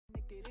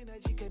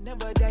Energy can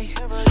never die.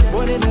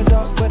 Born in the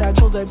dark, but I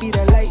chose to be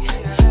the light.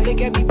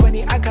 Look at me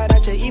funny, I caught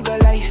out your evil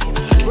light.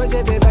 Rose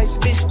advice,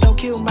 bitch, don't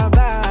kill my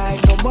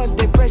vibe. No more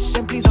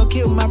depression, please don't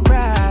kill my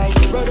pride.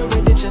 Road of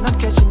redemption, I'm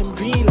catching them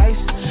green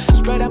lights.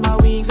 Spread out my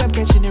wings, I'm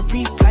catching them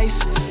free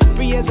flights.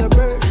 Free as a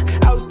bird,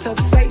 out of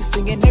sight.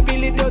 Singing every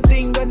little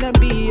thing gonna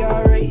be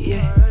alright,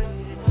 yeah.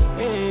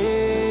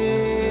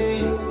 Hey,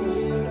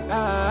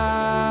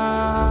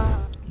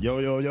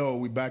 Yo,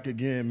 we back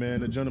again, man.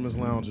 The Gentleman's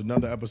Lounge,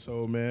 another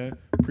episode, man.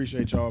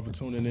 Appreciate y'all for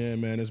tuning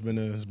in, man. It's been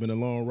a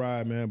long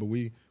ride, man, but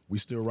we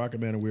still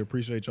rocking, man, and we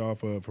appreciate y'all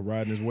for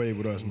riding this wave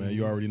with us, man.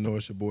 You already know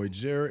it's your boy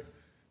Jared.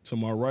 To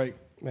my right,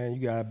 man, you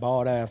got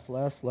bald ass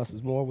Les. Les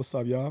is more. What's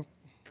up, y'all?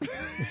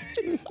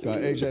 Got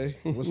AJ.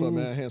 What's up,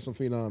 man? Handsome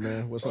phenom,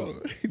 man. What's up?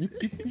 you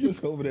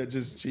just over there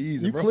just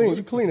cheesing, you bro. clean.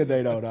 You clean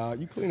today, though, dog.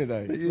 You clean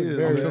today.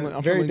 Yeah,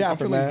 I'm very feeling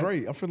dapper, man.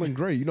 great. I'm feeling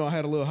great. You know, I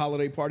had a little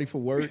holiday party for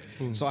work,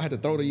 so I had to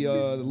throw the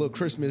little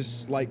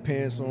Christmas-like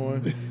pants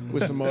on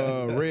with some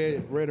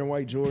red and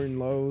white Jordan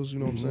lows. You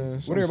know what I'm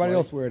saying? What everybody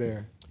else wear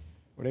there?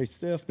 Were they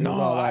stiff? They No, was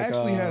all I like,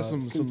 actually had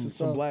some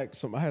stuff? black.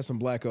 I had some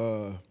black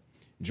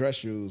dress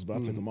shoes, but I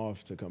took them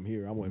off to come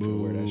here. I wasn't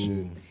gonna wear that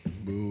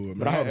shit. Boo.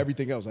 But I had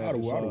everything else. I had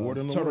I'd this, have worn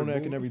them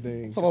turtleneck and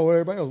everything. Talk about what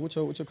everybody else.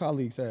 What your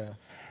colleagues have?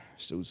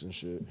 Suits and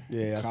shit.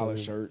 Yeah, that's collar what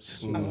it-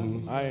 shirts. I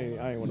ain't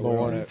want to wear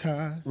all Boring.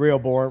 that. Real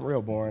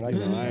boring. I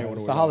know. I ain't wanna It's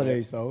wear the all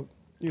holidays, though.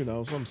 You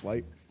know, something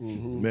slight.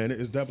 Man,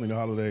 it's definitely the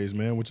holidays,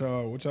 man. What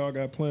y'all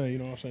got planned? You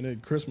know what I'm saying?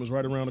 Christmas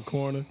right around the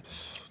corner.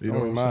 You know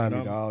Don't what I'm remind me,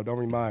 saying? dog. Don't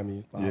remind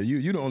me. Stop. Yeah,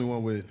 you the only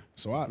one with.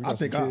 So I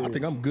think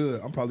I'm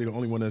good. I'm probably the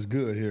only one that's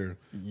good here.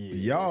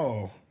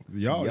 Yeah.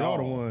 Y'all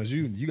the ones.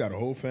 You got a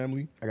whole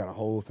family. I got a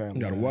whole family.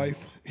 You got a man.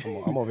 wife.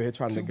 I'm over here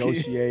trying to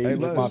negotiate Hey,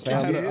 with my look,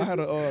 family. I had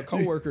a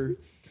coworker.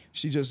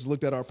 She just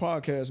looked at our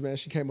podcast, man.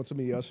 She came up to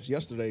me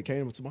yesterday.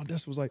 Came up to my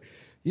desk, was like,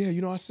 "Yeah, you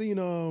know, I seen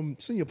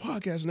your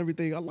podcast and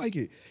everything. I like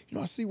it. You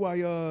know, I see why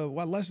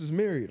Les is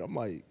married." I'm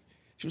like,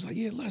 she was like,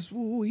 "Yeah, Les,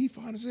 he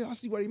fine as hell. I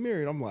see why he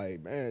married." I'm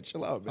like, "Man,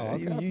 chill out, man. okay, I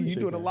you appreciate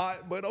doing that. a lot,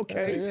 but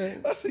okay."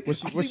 Yeah. I see,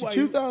 Was I she see why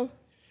cute though?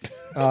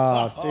 See,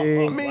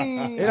 I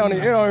mean, it don't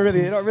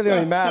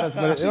really matter.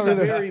 But she's a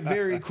very,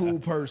 very cool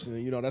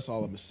person. You know, that's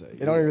all I'm gonna say.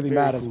 It don't really Very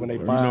matter cool when they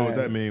person. find. You know what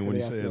that means when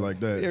you say it like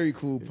that. Very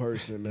cool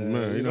person, man.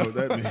 Man, you know what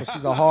that means.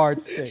 She's a hard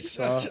six.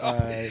 So,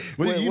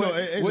 But Wait, you know,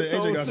 what AJ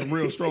got toes? some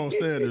real strong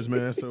standards,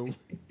 man. So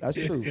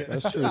that's true.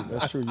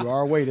 You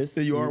are a waiters.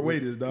 you are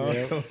waiters, dog.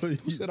 Yeah. So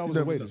Who said I was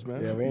a waiters,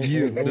 man? Yeah, we ain't, You,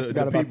 we ain't the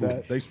forgot about people,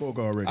 that. they spoke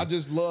already. I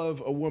just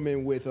love a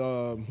woman with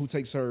who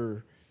takes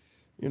her,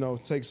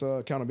 takes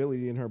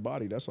accountability in her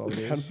body. That's all it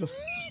is.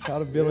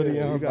 Accountability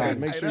in her You gotta body.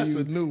 make Hey, sure that's you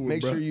a new one,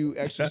 make bro. sure you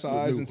That's a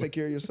exercise new and take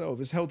care of yourself.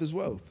 It's health is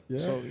wealth. Yeah.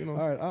 So all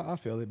right, I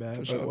feel it, man.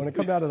 But sure. when it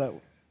comes down to that,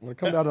 when it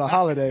comes down to the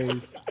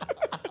holidays,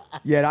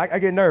 yeah, I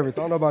get nervous.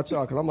 I don't know about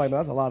y'all, because I'm like, man,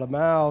 that's a lot of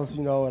mouths,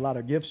 a lot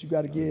of gifts you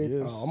got to get.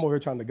 I'm over here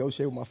trying to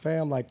negotiate with my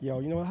fam. Like, yo,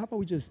 how about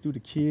we just do the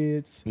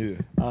kids? Yeah.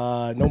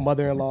 No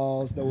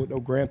mother-in-laws, no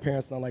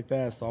grandparents, nothing like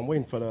that. So I'm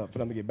waiting for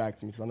them to get back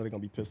to me, because I know they're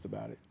gonna be pissed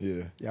about it.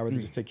 Yeah. I'd rather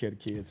just take care of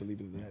the kids and leave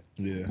it at that.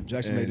 Yeah.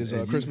 Jackson made his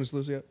you- Christmas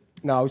list yet?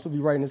 No, we should be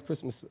writing this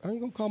Christmas. I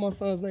ain't gonna call my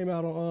son's name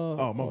out on.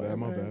 Oh, my bad,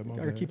 my man. bad.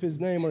 Gotta keep his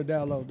name on the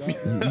down low, dog.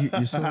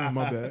 You son,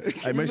 my bad.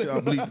 Hey, make sure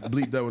I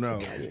bleep that one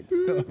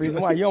out.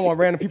 Reason why you don't want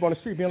random people on the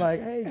street being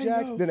like, "Hey,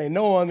 Jax," then they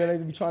know him, then they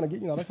be trying to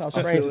get, that's how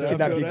strangers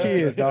kidnap your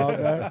kids, dog.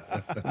 Man.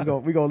 So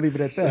we gonna leave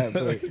it at that.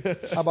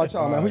 But how about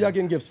y'all, man? Who y'all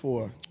getting gifts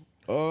for?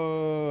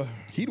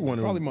 He the one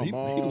that, Probably my he the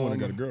one that mom.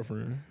 got a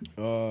girlfriend.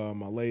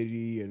 My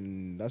lady,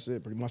 and that's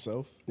it. Pretty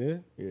myself. Yeah.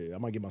 Yeah, I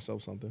might get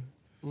myself something.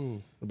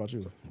 What about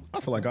you? I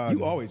feel like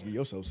You always get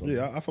yourself something.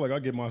 Yeah, I feel like I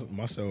give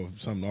myself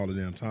something all the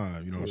damn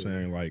time. You know what I'm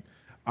saying? Like,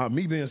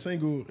 me being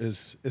single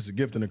is a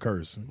gift and a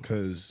curse,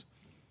 because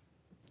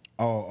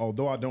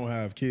although I don't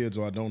have kids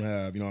or I don't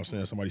have,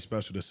 somebody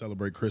special to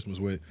celebrate Christmas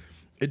with,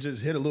 it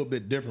just hit a little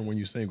bit different when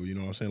you're single. You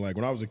know what I'm saying? Like,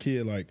 when I was a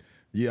kid, like,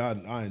 yeah,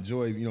 I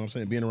enjoy,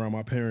 being around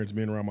my parents,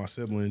 being around my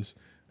siblings.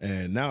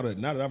 And now that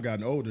I've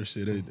gotten older,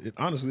 shit, it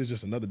honestly is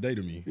just another day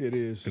to me. It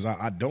is. Because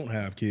I don't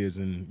have kids,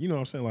 and you know what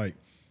I'm saying? Like,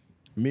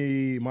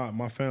 me,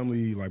 my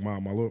family, like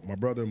my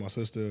brother, my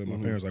sister, my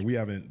parents, like, we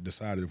haven't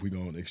decided if we're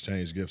gonna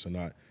exchange gifts or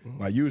not.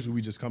 Like, usually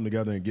we just come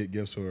together and get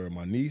gifts for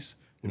my niece,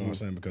 you know what I'm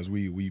saying, because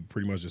we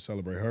pretty much just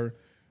celebrate her.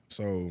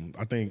 So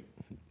I think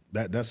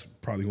that's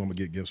probably who I'm gonna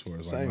get gifts for,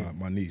 is like Same.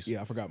 my niece.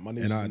 Yeah, I forgot my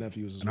nieces and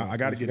nephews as and well. I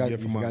gotta get a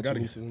gift for my You forgot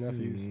your nieces and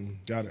nephews.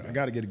 I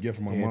gotta get a gift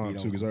for my Yeah, mom you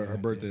too, because her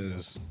don't- birthday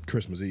is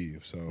Christmas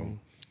Eve. So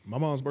My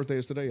mom's birthday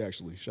is today,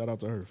 actually. Shout out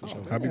to her for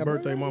sure. happy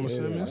birthday, Mama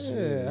Simmons.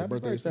 Yeah, happy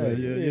birthday's birthday.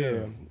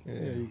 today.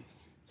 Yeah.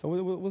 So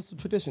what's the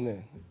tradition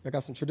then? Y'all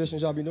got some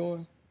traditions y'all be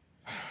doing?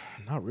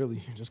 Not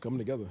really. Just coming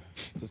together.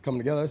 Just coming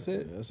together, that's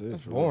it? That's it.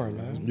 That's boring,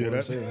 man. Yeah,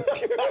 that's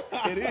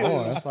It is.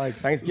 Boring. That's like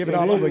Thanksgiving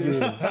all over again.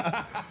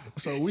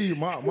 So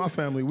my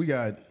family, we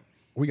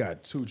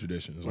got two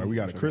traditions. Like, we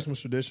got a Christmas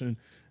tradition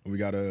and we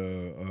got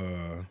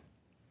a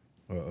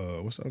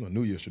what's the other,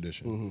 New Year's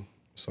tradition.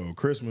 So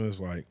Christmas,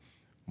 like,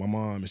 my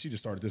mom, and she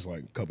just started this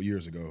like a couple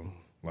years ago.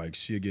 Like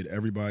she'll get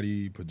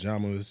everybody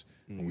pajamas.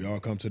 And we all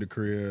come to the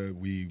crib.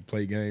 We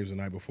play games the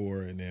night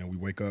before, and then we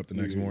wake up the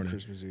next morning.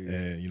 Christmas Eve.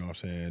 And you know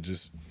what I'm saying,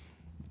 just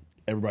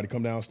everybody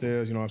come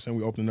downstairs. You know what I'm saying.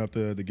 We opening up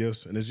the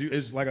gifts, and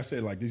it's like I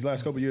said, like these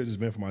last couple of years, it's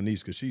been for my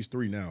niece because she's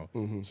 3 now.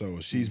 So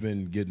she's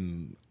been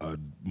getting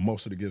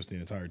most of the gifts the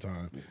entire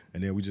time.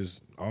 And then we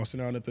just all sit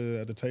down at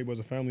the table as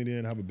a family,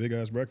 then have a big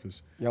ass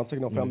breakfast. Y'all take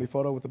no family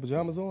photo with the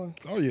pajamas on?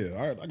 Oh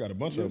yeah, I got a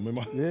bunch of them in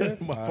my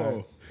my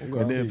phone.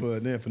 Right.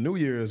 And then for New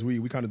Year's, we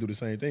kind of do the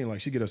same thing.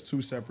 Like she get us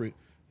two separate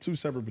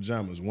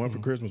pajamas, one for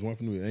Christmas, one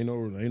for New Year. Ain't no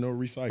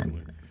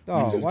recycling.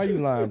 Oh, why you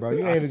lying, bro?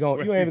 You ain't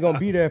even gonna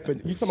be there for.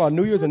 You talking about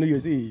New Year's or New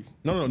Year's Eve?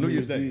 No, New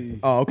Year's Day.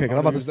 Oh, okay. Cause I'm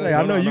about to say, Day.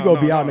 I know you gonna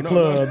be out in the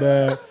club,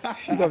 man.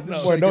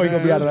 Boy, know you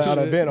gonna be out of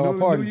an event or a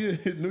party.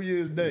 New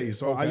Year's Day.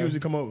 So I usually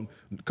come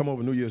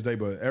over New Year's Day,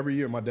 but every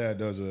year my dad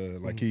does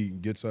like he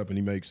gets up and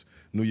he makes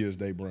New Year's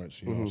Day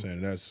brunch. You know what I'm saying?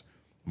 And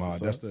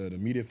that's the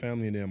immediate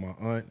family, and then my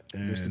aunt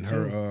and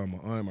her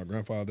my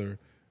grandfather,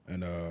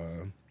 and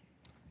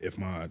if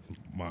my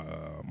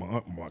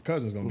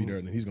cousin's gonna be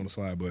there, then he's gonna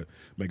slide. But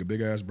make a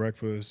big ass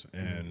breakfast,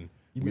 and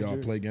we all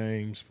play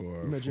games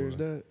for. You met Jared's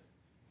dad?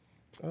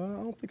 I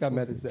don't think I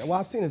met his dad. Well,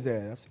 I've seen his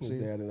dad.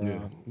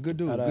 Good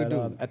dude.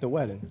 At the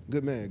wedding.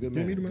 Good man. Good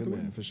meet him man. at the Good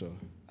wedding? man for sure.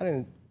 I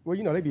didn't. Well,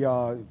 you know, they be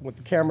all with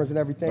the cameras and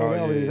everything. Oh, they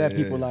don't really let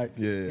yeah, people like.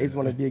 yeah. They just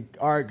want to be,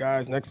 all right,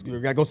 guys. Next, we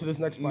gotta go to this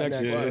next spot.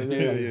 Next.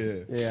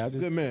 Yeah. I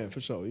just. Good man for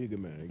sure. You're a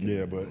good man.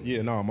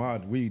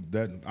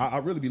 I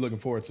really be looking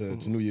forward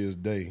to New Year's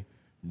Day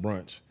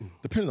brunch,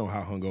 depending on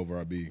how hungover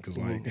I be, because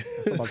like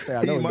That's what I'm about to say.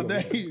 I know my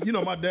dad,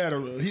 my dad,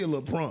 he a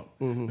little prompt.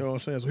 You know what I'm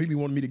saying? So he be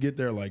wanting me to get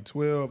there like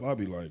 12. I'll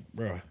be like,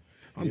 bruh,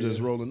 I'm just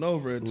rolling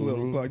over at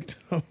 12 o'clock.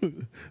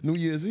 New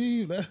Year's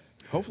Eve.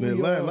 Hopefully,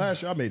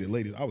 last year I made it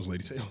late. I was late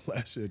as hell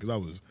last year because I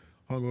was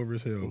hungover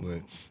as hell.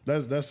 But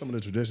that's some of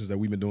the traditions that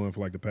we've been doing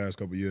for like the past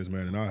couple of years,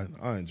 man, and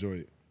I enjoy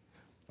it.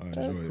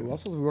 That's cool. I'm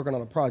supposed to be working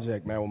on a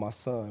project, man, with my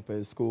son for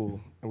his school,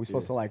 and we're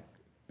supposed to like.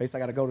 Basically,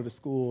 I got to go to the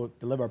school,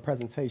 deliver a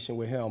presentation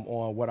with him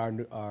on what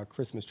our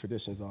Christmas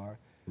traditions are.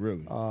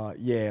 Really?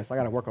 So I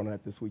got to work on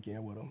that this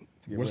weekend with him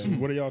to get ready.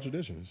 What are y'all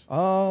traditions?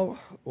 Well,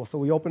 so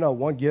we open up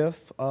one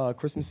gift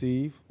Christmas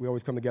Eve. We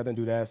always come together and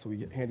do that. So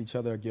we hand each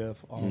other a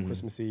gift on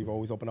Christmas Eve.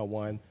 Always open up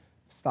one.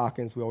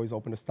 Stockings. We always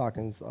open the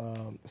stockings,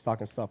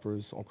 stocking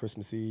stuffers on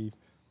Christmas Eve.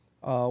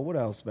 What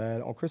else,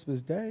 man? On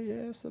Christmas Day,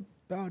 that's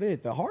about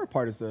it. The hard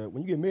part is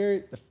when you get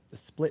married, the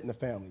split in the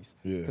families.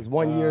 Yeah. Because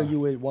one year you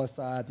with one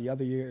side, the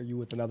other year you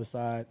with another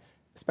side.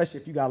 Especially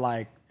if you got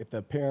like, if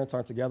the parents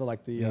aren't together,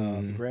 like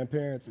the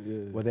grandparents,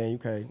 well then,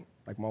 okay,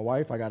 like my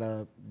wife,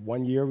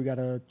 1 year we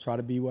gotta try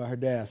to be with her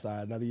dad's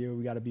side. Another year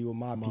we gotta be with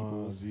my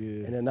people's.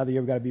 And then another year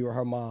we gotta be with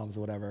her mom's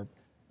or whatever.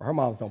 Her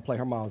moms don't play.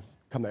 Her moms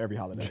come to every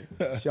holiday.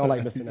 She don't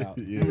like missing out.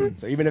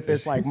 So even if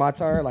it's like my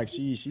turn, like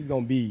she's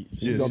gonna be.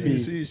 She'll be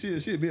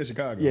in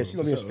Chicago. Yeah, she's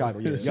gonna be in Chicago.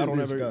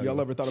 Yeah.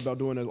 Y'all ever thought about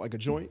doing like a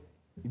joint?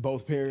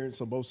 Both parents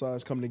on both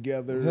sides come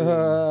together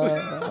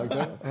like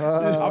that.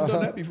 I've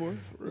done that before.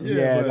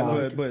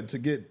 But to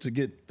get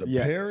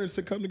the parents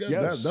to come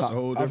together, that's a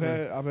whole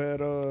different. I've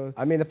had.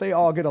 I mean, if they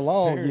all get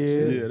along, that's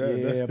you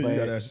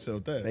gotta ask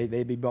yourself that.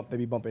 They be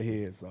bumping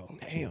heads. So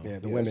Damn. yeah,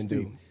 the women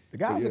do. The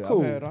guys are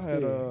cool. I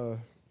had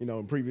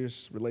in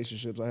previous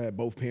relationships, I had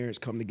both parents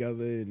come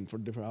together and for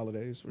different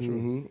holidays for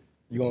sure.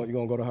 You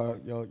gonna go to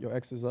your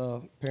ex's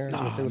parents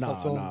and say what's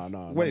up to them?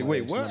 Nah. Wait,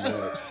 what?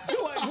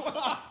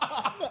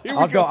 I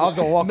was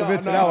gonna walk them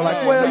into that one like,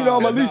 I'm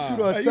gonna at least shoot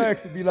her a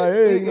text and be like,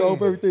 hey,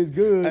 hope everything's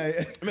good.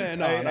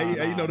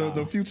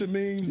 The future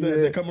memes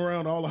that come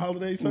around all the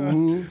holiday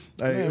time.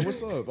 Man,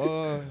 what's up?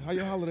 How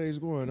your holidays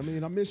going? I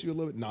mean, I miss you a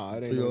little bit. Nah,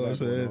 it ain't. You know what I'm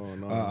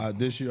saying?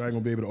 This year I ain't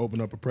gonna be able to open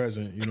up a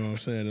present. You know what I'm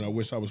saying? And I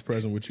wish I was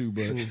present with you,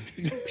 but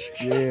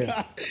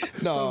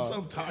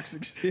some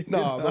toxic shit.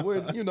 But we're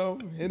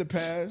in the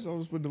past, I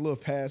was putting a little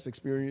past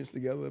experience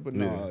together. But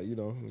So you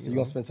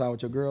gonna spend time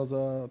with your girls,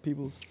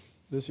 peoples?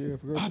 This year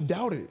for girls? I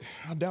doubt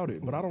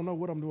it, but I don't know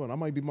what I'm doing. I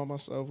might be by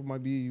myself. I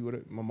might be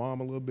with my mom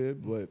a little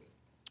bit, but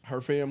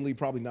her family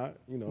probably not.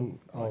 Probably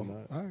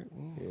not. All right.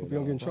 Well, hope you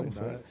don't get in trouble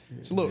for that.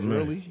 It's a little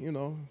early,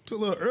 It's a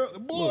little early,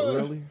 boy. A little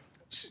early.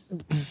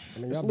 I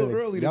mean, it's a little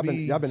early to be.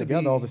 Y'all been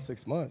together over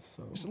 6 months,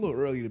 so it's a little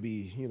early to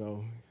be.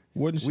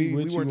 Wasn't she we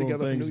with weren't you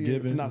together on for New Year's,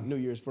 Thanksgiving? not New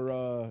Year's,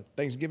 for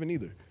Thanksgiving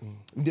either.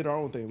 We did our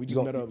own thing. We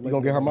just met up. You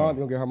gonna get her mom?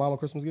 You gonna get her mom a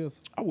Christmas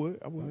gift? I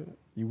would.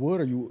 You would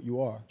or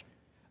you are?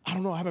 I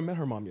don't know. I haven't met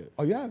her mom yet.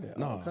 Oh, you haven't?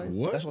 No. Okay.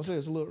 What? That's what I said.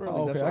 It's a little early.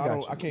 Oh, okay, That's why I got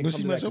you. I can't But come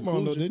she to met that your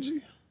mom though, conclusion.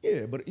 did she?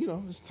 Yeah, but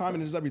it's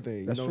timing is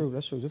everything. That's true.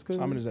 That's true. Just cause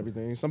timing is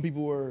everything. Some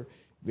people are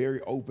very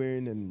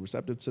open and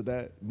receptive to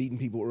that, meeting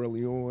people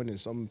early on, and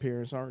some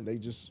parents aren't. They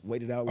just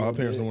waited out. Our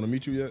parents don't want to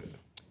meet you yet.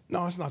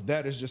 No, it's not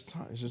that. It's just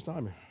time. It's just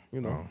timing.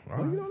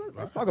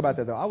 Let's talk about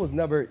that though. I was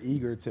never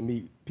eager to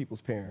meet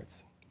people's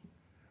parents.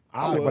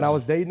 When I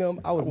was dating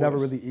them, I was never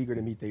really eager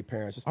to meet their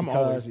parents. Just I'm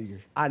because always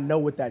eager. I know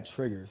what that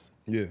triggers.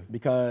 Yeah.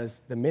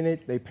 Because the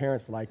minute their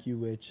parents like you,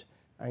 which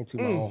I ain't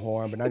toot my own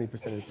horn, but 90%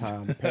 of the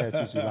time, the parents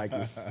usually like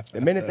you. The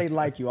minute they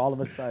like you, all of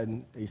a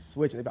sudden, they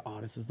switch and they be, oh,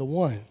 this is the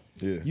one.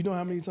 Yeah. You know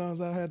how many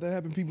times I had that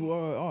happen? People,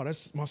 oh,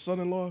 that's my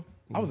son-in-law.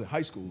 I was in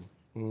high school.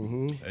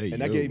 Hey,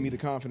 And that yo. gave me the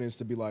confidence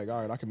to be like,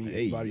 all right, I can meet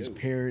everybody's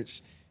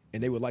parents,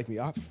 and they would like me.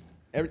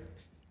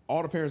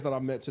 All the parents that I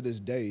met to this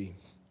day,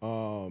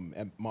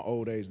 at my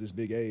old age, this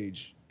big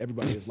age,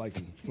 everybody is like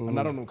me. I'm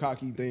not on no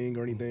cocky thing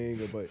or anything,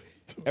 but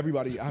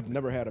everybody, I've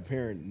never had a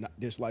parent not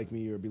dislike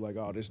me or be like,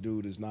 oh, this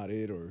dude is not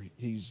it, or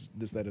he's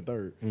this, that, and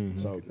third.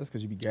 So That's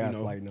because you be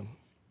gaslighting them.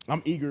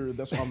 I'm eager.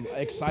 That's why I'm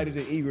excited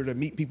and eager to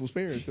meet people's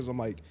parents, because I'm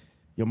like,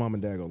 your mom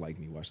and dad gonna like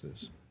me. Watch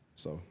this.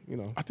 So,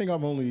 I think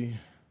I've only,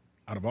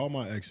 out of all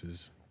my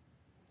exes,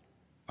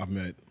 I've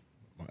met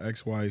my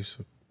ex-wife's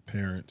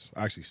parents.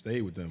 I actually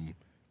stayed with them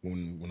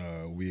when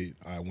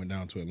I went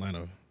down to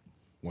Atlanta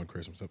one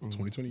Christmas,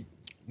 2021.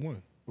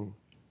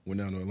 Went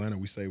down to Atlanta.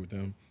 We stayed with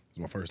them. It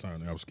was my first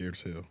time. I was scared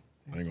as hell.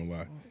 I ain't gonna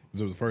lie.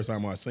 It was the first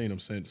time I seen them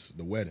since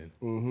the wedding.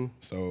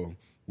 So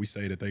we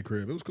stayed at their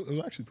crib. It was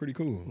actually pretty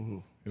cool.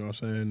 You know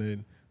what I'm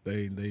saying?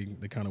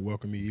 They kind of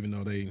welcomed me, even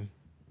though they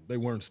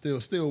weren't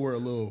still were a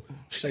little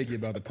shaky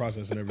about the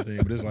process and everything.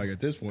 But it's like at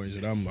this point,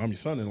 shit, I'm your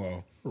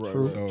son-in-law. Right.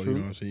 True, So true. you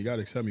know what I'm saying? You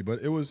gotta accept me. But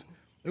it was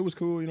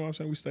cool. You know what I'm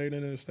saying? We stayed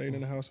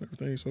in the house and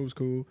everything. So it was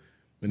cool.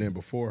 And then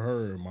before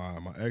her, my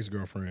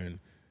ex-girlfriend,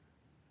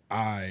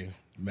 I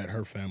met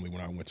her family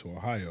when I went to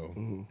Ohio,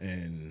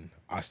 and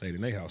I stayed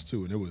in their house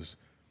too. And it was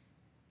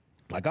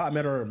like I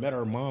met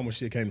her mom when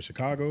she came to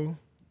Chicago,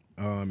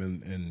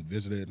 and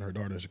visited her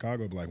daughter in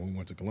Chicago. But like when we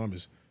went to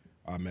Columbus,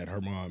 I met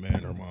her mom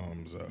and her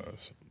mom's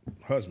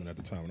husband at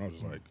the time, and I was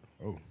just like,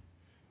 oh.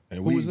 And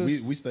Who was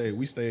this? we stayed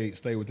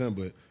with them,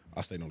 but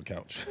I stayed on the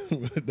couch.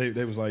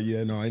 they was like,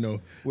 yeah, no, ain't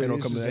no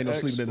this coming, is ain't no ex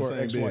sleeping in the or same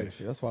ex-wife? bed.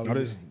 See, that's why No,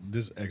 we-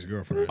 this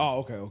ex-girlfriend. Oh,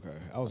 okay.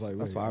 I was like,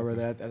 That's wait, why I read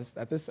that.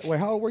 At this, wait,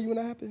 how old were you when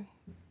that happened?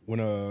 When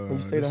When you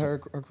stayed at her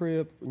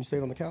crib, when you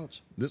stayed on the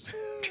couch? This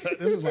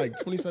is like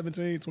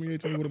 2017,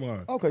 2018. What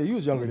am I? Okay, you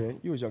was younger then.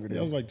 You was younger then.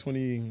 I was like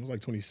 20. I was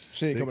like 26.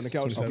 She ain't coming to the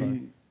couch. 27.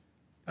 Okay.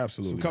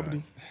 Absolutely Some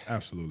company? not.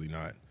 Absolutely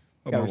not.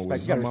 Her gotta mama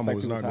respect- you gotta her mama respect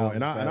was people's not going,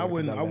 houses,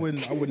 and I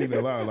man. wouldn't even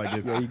allow it. Like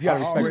if you gotta I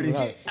respect already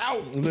people's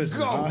out.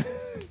 Listen,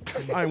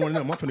 I ain't one of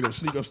them. I'm finna go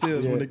sleep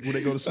upstairs when they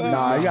go to sleep.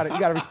 Nah, you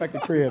gotta respect the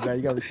crib, man.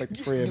 You gotta respect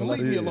the crib.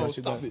 Leave me alone. unless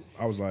you Stop done- it.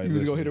 I was like, You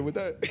was listen, gonna hit her with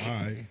that?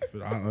 All right,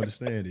 but I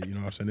understand it. You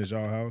know what I'm saying? It's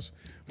y'all house.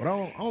 But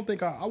I don't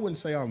think I wouldn't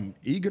say I'm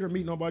eager to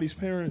meet nobody's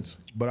parents,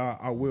 but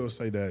I will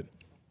say that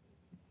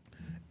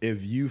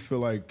if you feel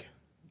like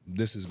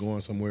this is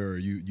going somewhere or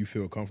you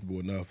feel comfortable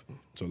enough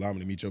to allow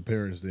me to meet your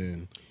parents,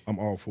 then I'm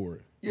all for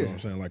it. You know what I'm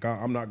saying? Like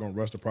I'm not gonna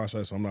rush the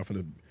process. So I'm not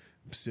gonna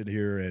sit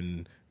here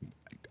and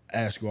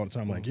ask you all the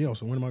time, like, yo,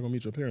 so when am I gonna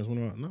meet your parents?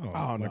 No.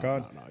 Oh, like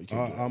no, you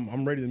can't do that.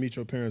 I'm ready to meet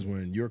your parents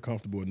when you're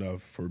comfortable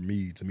enough for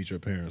me to meet your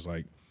parents.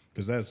 Like,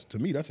 because to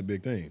me, that's a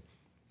big thing.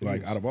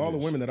 Like, out of all the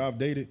women that I've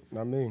dated,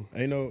 I mean,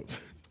 ain't no.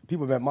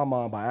 people met my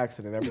mom by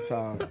accident every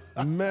time.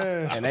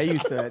 Man. And they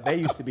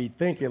used to be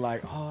thinking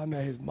like, oh, I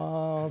met his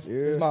mom's.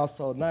 His mom's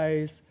so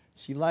nice.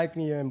 She liked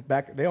me, and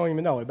back they don't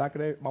even know it. Back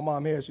in my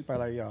mom here, she's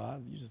probably like,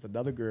 yo, you just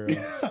another girl.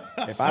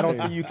 If I don't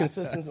see you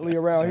consistently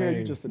around here,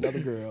 you just another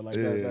girl. Like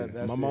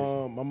that's my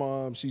it.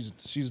 mom, she's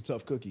a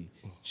tough cookie.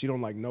 She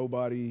don't like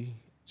nobody.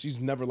 She's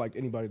never liked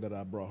anybody that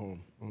I brought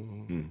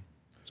home.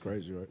 It's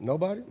crazy, right?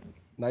 Nobody?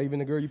 Not even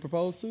the girl you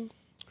proposed to?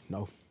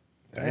 No.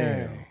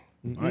 Damn.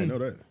 I didn't know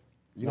that.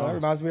 You know, that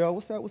reminds me of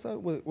what's that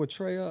with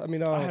Trey? I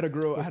mean, I had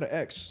an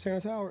ex.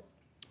 Terrence Howard.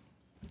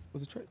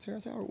 Was it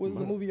Terrence Howard? What was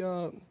the movie?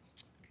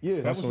 Yeah,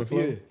 that That's was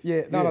what it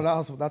Yeah,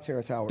 not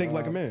Terrence Howard. Think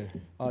Like a Man.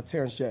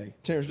 Terrence J.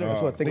 Terrence J.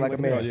 That's what Think Like a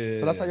Man. Yeah,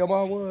 So that's how your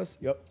mom was?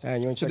 Yep.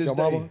 And you ain't To check this your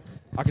day, mama?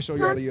 I can show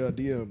y'all the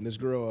DM. This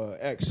girl,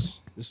 ex,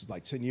 this is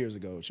like 10 years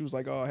ago. She was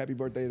like, oh, happy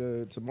birthday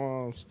to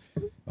moms.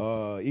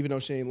 Even though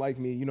she ain't like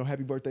me,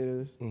 happy birthday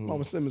to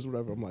Mama Simmons,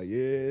 whatever. I'm like,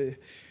 yeah.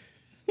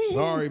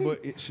 Sorry,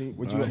 but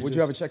Would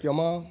you ever check your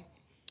mom?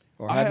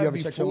 Or I have had you ever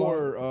checked your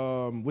mom?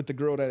 before with the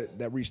girl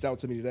that reached out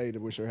to me today to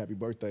wish her happy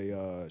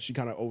birthday. She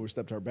kind of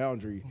overstepped her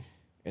boundary,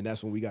 and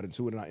that's when we got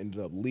into it, and I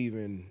ended up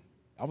leaving.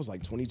 I was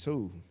like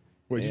 22.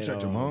 Wait, you And,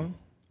 checked your mom?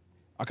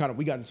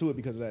 we got into it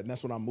because of that, and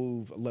that's when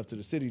I left to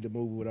the city to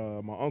move with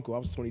my uncle. I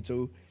was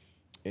 22,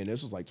 and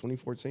this was like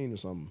 2014 or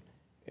something,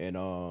 and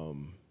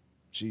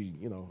she,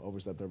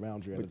 overstepped her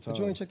boundary at the time. But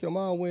you ain't check your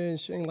mom when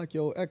she ain't like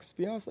your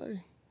ex-fiance?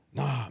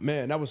 Nah,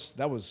 man, that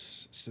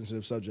was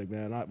sensitive subject,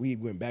 man. We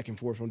went back and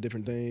forth on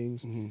different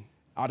things.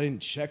 I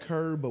didn't check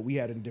her, but we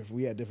had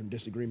different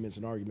disagreements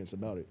and arguments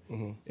about it,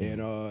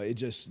 and it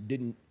just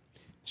didn't.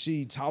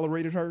 She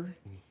tolerated her,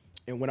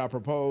 and when I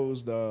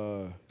proposed,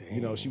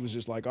 she was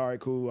just like, "All right,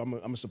 cool, I'm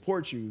gonna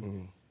support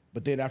you."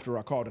 But then after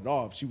I called it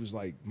off, she was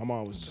like, my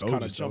mom was just Told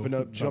kind you of so. jumping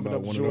up Talking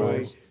about one of joy.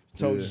 those.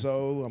 Told Yeah. you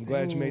so. I'm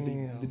glad you made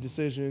the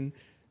decision,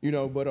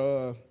 But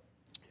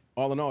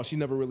all in all, she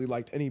never really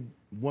liked any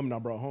woman I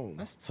brought home.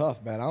 That's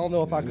tough, man. I don't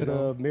know if I could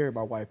have married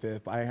my wife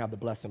if I didn't have the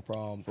blessing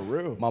from For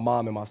real. my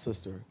mom and my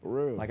sister.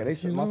 For real. Like they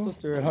said, my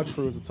sister and her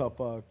crew is a tough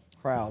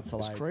crowd to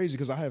It's like. crazy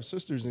because I have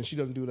sisters and she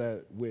doesn't do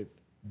that with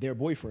their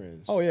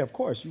boyfriends. Oh yeah, of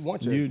course. You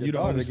want your You the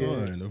daughter only to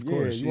get, son, of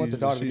course. you want the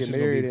daughter to get she's gonna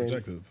be married and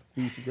protective.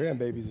 be some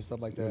grandbabies and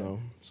stuff like that. You know,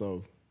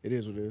 so it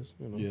is what it is.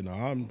 You know. Yeah,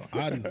 no,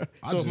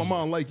 So if my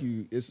mom like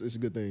you, it's a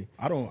good thing.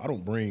 I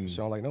don't bring. She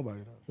don't like nobody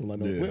though. Like,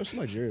 no, Yeah. well, she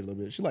like Jared a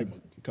little bit. She like.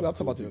 I'm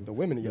talking about the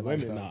women in your life.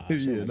 women. though. Nah.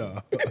 Yeah,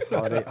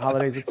 no.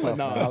 Holidays are tough.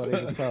 Nah. man.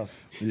 Holidays are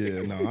tough.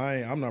 Yeah, no,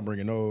 I'm not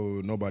bringing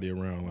nobody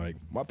around. Like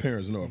my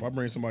parents know if I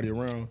bring somebody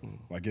around,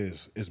 like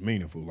it's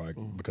meaningful. Like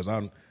because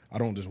I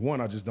don't just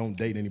one, I just don't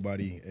date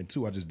anybody, and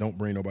two, I just don't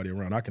bring nobody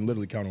around. I can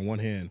literally count on one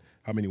hand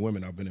how many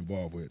women I've been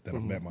involved with that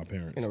have met my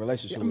parents. In a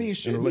relationship. I mean,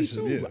 shit, me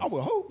relationship, too. yeah. I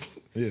would hope.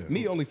 Yeah.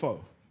 Me only 4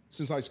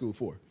 since high school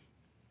 4.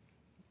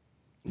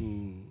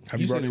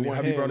 Have you brought any?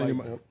 Have you brought any?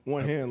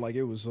 One hand, like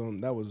it was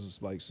that was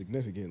like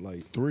significant.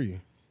 Like 3.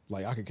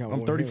 like I could count. I'm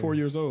one 34 hand.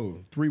 years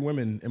old. 3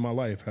 women in my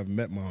life have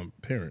met my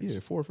parents. Yeah,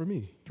 4 for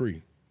me.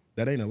 3.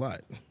 That ain't a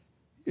lot.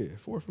 Yeah,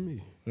 4 for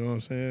me. You know what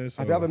I'm saying?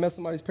 So, Have you ever met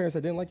somebody's parents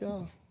that didn't like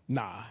y'all?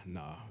 Nah.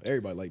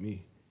 Everybody like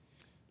me.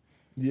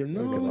 Yeah,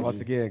 no. Once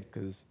again,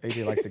 because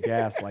AJ likes to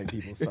gaslight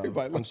people, so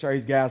Everybody I'm sure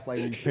he's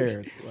gaslighting these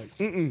parents.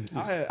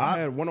 Like, I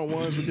had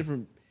one-on-ones with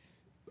different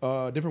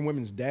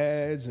women's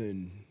dads,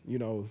 and you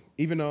know,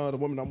 even the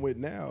woman I'm with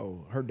now,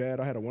 her dad.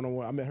 I had a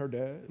one-on-one. I met her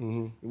dad.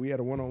 We had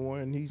a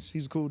one-on-one.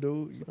 He's a cool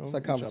dude. You know, what's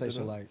that we chopped it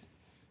conversation up. like?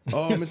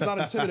 It's not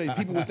intimidating.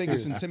 People would think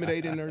it's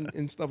intimidating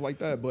and stuff like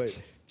that. But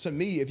to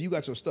me, if you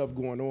got your stuff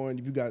going on,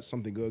 if you got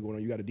something good going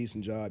on, you got a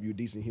decent job, you're a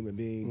decent human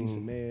being,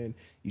 decent man,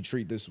 you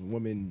treat this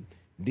woman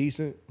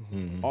decent.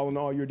 All in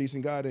all, you're a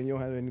decent guy, then you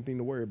don't have anything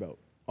to worry about.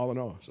 All in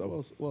all,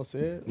 so Well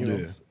said.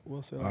 Yeah.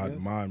 Well said. I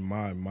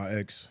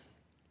guess.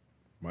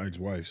 My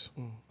ex-wife's.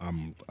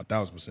 I'm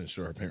 1,000%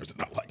 sure her parents did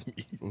not like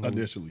me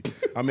initially.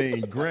 I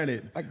mean,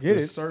 granted, I get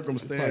the it.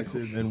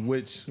 circumstances in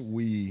which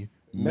we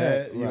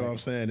met, you know right. what I'm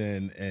saying,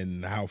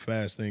 and how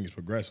fast things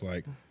progressed,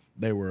 like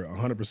they were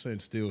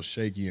 100% still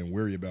shaky and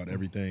weary about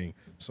everything.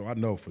 So I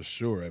know for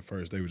sure at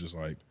first they were just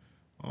like,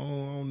 oh,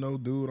 I don't know,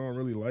 dude, I don't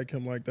really like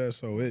him like that.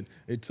 So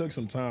it took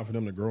some time for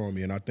them to grow on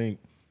me, and I think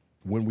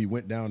when we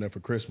went down there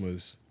for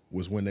Christmas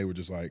was when they were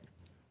just like,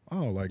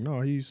 oh, like no,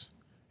 he's,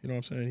 you know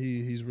what I'm saying,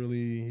 he's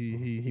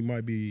really he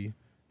might be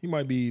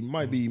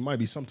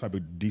some type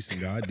of decent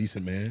guy,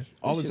 decent man.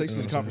 all it takes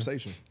is a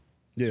conversation.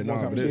 Yeah, no,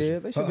 but Yeah,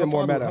 they should have been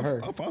more mad at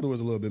her. Her father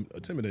was a little bit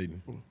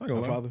intimidating. I ain't gonna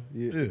Her lie. father?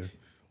 Yeah. Yeah.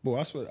 Boy,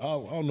 I swear, I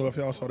don't know if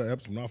y'all saw that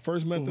episode. When I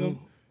first met them,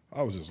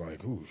 I was just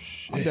like, ooh,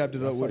 shit. I dapped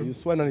it up So with you him.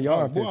 sweating under your Boy,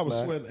 armpits, I was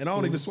man. sweating, and I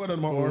don't even sweat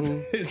under my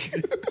armpits.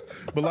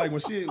 But like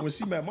when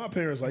she met my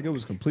parents, like it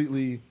was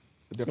completely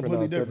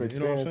Different different. You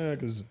know what I'm experience. saying?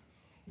 Because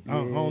I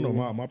don't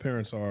know, my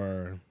parents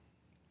are.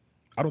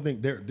 I don't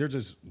think they're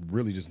just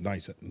really just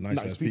nice ass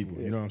people.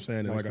 people, You know what I'm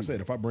saying? And like I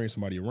said, if I bring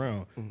somebody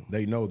around,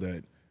 they know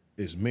that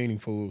it's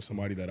meaningful,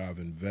 somebody that I've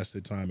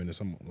invested time in,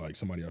 and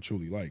somebody I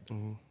truly like.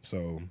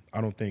 So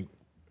I don't think.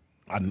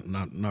 I'm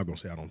not gonna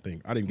say I don't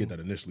think. I didn't get that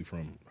initially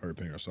from her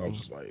parents, so I was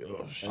just like,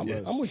 oh shit.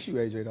 I'm with you,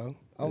 AJ. Though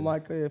I'm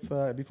like, if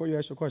before you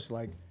ask your question,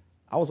 like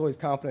I was always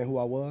confident in who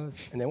I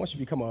was, and then once you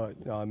become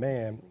a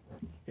man,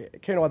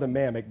 can't no other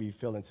man make me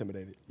feel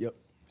intimidated. Yep.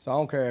 So I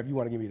don't care if you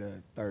want to give me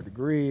the 3rd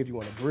degree, if you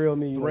want to grill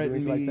me, you wanna do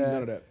Threaten anything me, like that.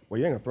 none of that. Well,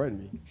 you ain't gonna threaten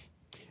me.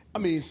 I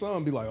mean,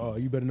 some be like, "Oh,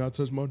 you better not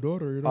touch my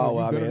daughter." You know, Oh, well,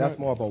 you I mean, better that's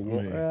not- more of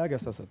a I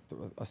guess that's a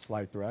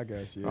slight threat. I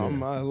guess, yeah.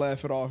 I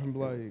laugh it off and be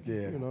like,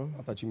 Yeah, you know,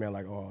 I thought you meant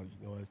like, oh,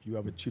 you know, if you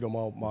ever cheat on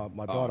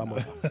my daughter, I'm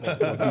gonna beat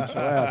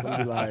your ass. I'm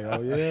gonna be like,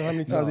 oh yeah, how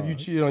many times have you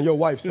cheated on your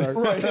wife, sir?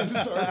 right?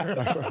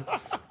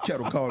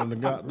 Kettle calling the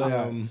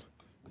goddamn.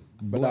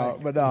 But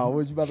no,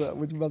 what you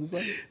about to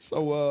say?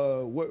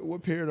 So,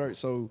 what period are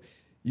so?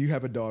 You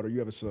have a daughter, you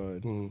have a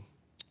son.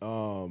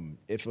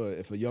 If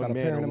a young Kind of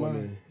man or parent am I?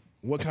 woman,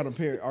 what kind of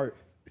parent are?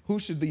 Who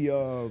should the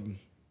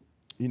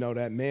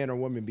that man or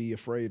woman be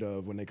afraid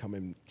of when they come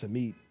in to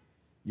meet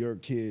your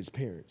kid's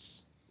parents,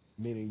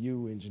 meaning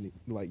you and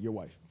like your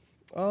wife?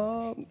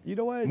 You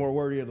know what? More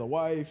worried of the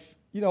wife.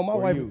 You know,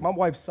 or you? my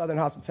wife's Southern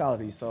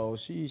hospitality, so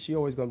she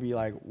always gonna be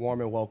like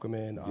warm and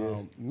welcoming.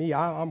 Me,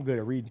 I'm good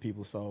at reading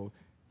people, so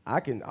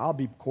I'll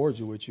be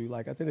cordial with you.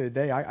 Like at the end of the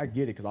day, I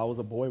get it because I was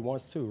a boy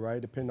once too,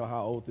 right? Depending on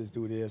how old this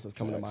dude is that's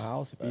coming to my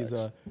house. If he's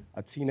a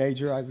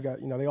teenager, I just got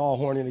they all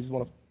horny and they just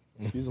want to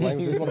excuse the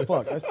language, they just want to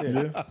fuck. That's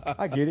it.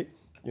 I get it.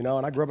 And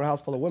I grew up in a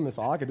house full of women,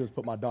 so all I could do is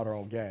put my daughter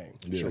on game.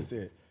 That's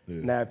it.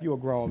 Yeah. Now, if you're a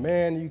grown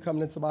man and you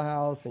coming into my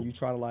house and you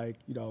trying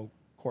to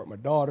court my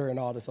daughter and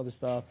all this other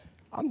stuff,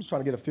 I'm just trying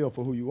to get a feel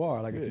for who you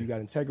are. Like if you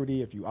got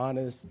integrity, if you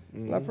honest.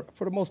 And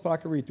for the most part,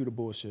 I can read through the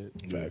bullshit.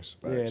 Facts.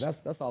 Yeah,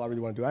 that's all I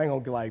really want to do. I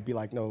ain't gonna be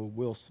like no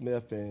Will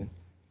Smith and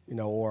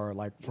or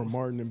like From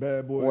Martin and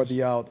Bad Boys. or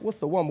the what's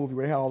the one movie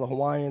where they had all the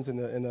Hawaiians and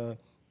the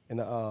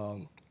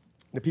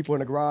people in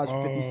the garage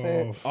with 50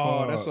 Cent.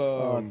 Oh,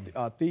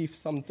 that's Thief,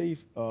 some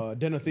thief.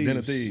 Den of Thieves. Den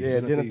of Thieves. Yeah,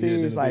 Den of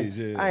Thieves. Like Thieves,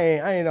 yeah. I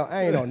ain't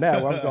on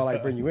that. Where I'm just gonna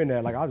bring you in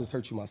there. Like I'll just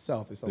hurt you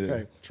myself. It's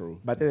okay. true.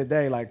 But at the end of the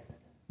day, like,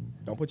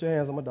 don't put your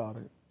hands on my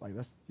daughter. Like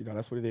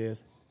that's what it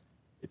is.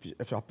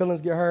 if your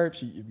feelings get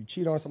hurt, if you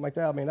cheat on her, something like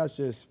that, I mean, that's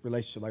just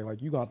relationship.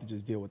 Like you gonna have to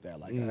just deal with that.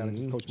 Like I gotta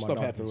just coach my Stuff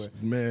daughter through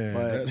happens. it.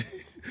 Man,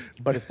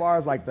 But as far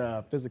as like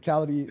the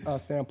physicality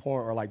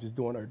standpoint, or like just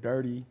doing her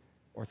dirty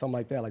or something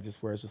like that, like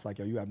just where it's just like,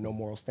 yo, you have no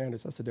moral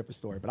standards, that's a different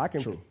story. But I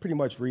can pretty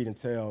much read and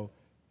tell.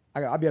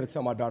 I'll be able to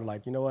tell my daughter,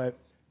 like, you know what,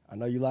 I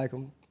know you like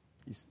him.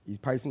 He's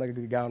probably seems like a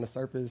good guy on the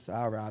surface.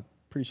 However, I'm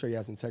pretty sure he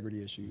has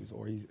integrity issues,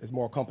 or his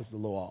moral compass is a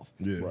little off.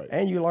 Yeah. Right.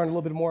 And you learn a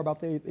little bit more about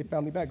their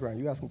family background.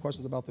 You ask them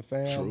questions about the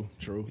fam.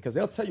 True. Because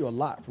they'll tell you a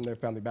lot from their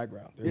family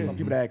background. There's some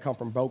people that come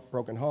from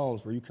broken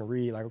homes where you can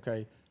read, like,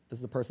 okay, this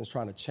is a person's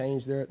trying to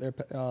change their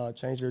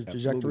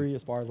trajectory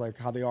as far as like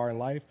how they are in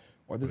life,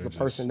 or this is a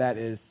person that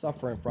is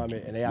suffering from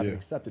it and they haven't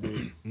accepted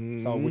it.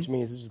 So, which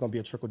means it's just going to be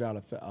a trickle down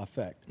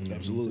effect.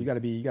 Absolutely. So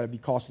you got to be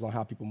cautious on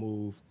how people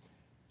move,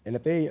 and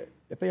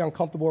if they're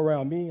uncomfortable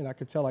around me, and I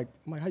could tell, like,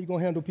 I'm like, how you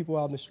gonna handle people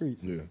out in the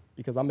streets? Yeah.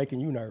 Because I'm making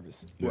you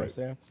nervous. You know what I'm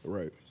saying?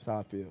 Right. That's how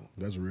I feel.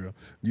 That's real.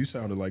 You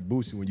sounded like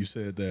Boosie when you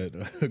said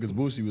that, because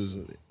Boosie was,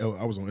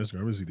 I was on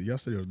Instagram, it was either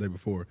yesterday or the day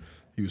before.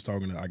 He was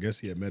talking to, I guess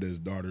he had met his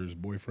daughter's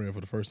boyfriend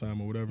for the first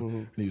time or whatever.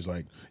 And he was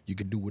like, you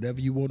can do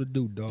whatever you want to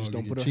do, dog. Just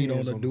don't you put cheat your on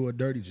hands her, on do her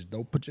dirty. Just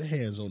don't put your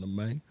hands on her,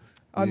 man.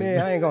 I mean,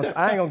 I ain't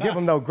gonna give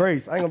him no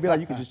grace. I ain't gonna be like,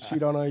 you can just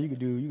cheat on her. You could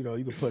you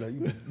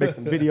can make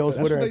some videos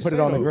with her and put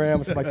it on the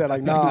gram or something like that.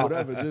 Like, nah.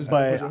 Whatever, just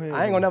but put your hands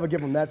I ain't on gonna never give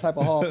him that type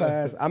of hall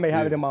pass. I may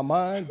have it in my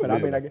mind, but I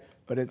mean,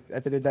 but at the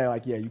end of the day,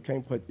 like, yeah, you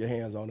can't put your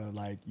hands on her.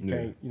 Like, you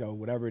can't,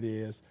 whatever it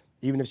is.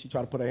 Even if she try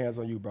to put her hands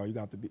on you, bro, you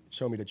got to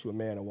show me that you're a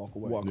man and walk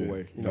away. Walk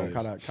away. You know,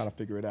 kind of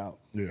figure it out.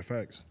 Yeah,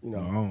 facts. You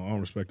know. No, I don't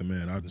respect a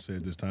man. I've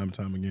said this time and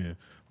time again.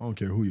 I don't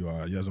care who you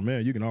are. As a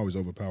man, you can always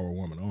overpower a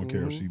woman. I don't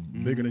care if she's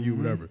bigger than you,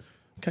 whatever.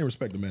 Can't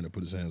respect a man that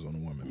put his hands on a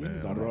woman,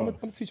 man. I'm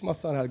gonna teach my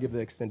son how to give the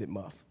extended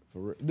muff.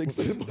 The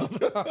extended muff.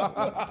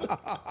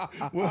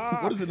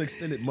 What does an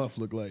extended muff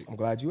look like? I'm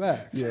glad you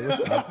asked.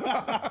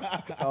 Yeah.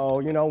 So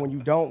when you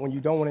don't want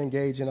to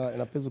engage in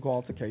a physical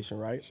altercation,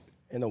 right?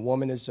 And the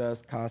woman is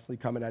just constantly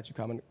coming at you.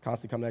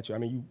 I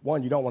mean,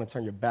 you don't want to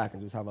turn your back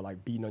and just have her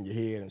like beating on your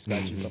head and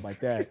scratching you, stuff like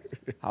that.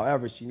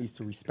 However, she needs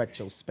to respect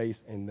your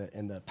space and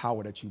the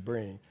power that you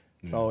bring.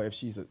 So if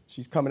she's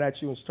coming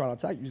at you and she's trying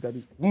to attack you, you just gotta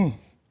be.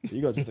 You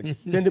go just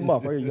extend it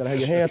up, right? You gotta have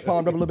your hands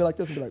palmed up a little bit like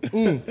this and be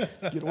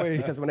like, get away.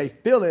 Because when they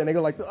feel it and they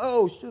go like,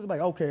 oh, she's like,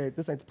 okay,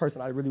 this ain't the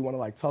person I really want to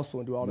like tussle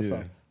and do all this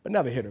stuff. But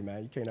never hit her,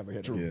 man. You can't never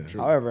hit her.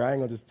 True. However, I ain't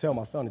gonna just tell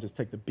my son to just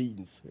take the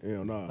beatings.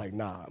 Hell no. Like,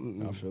 nah.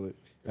 I feel it.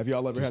 Have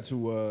y'all ever had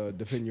to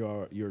defend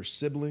your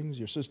siblings,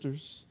 your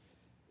sisters,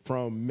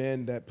 from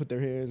men that put their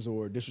hands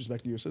or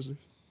disrespected your sisters?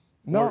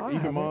 No, or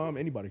even mom,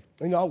 anybody.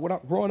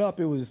 Growing up,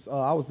 it was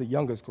I was the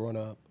youngest growing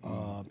up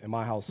in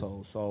my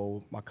household.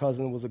 So my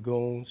cousin was a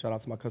goon. Shout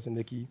out to my cousin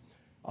Nikki.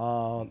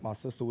 My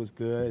sister was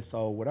good.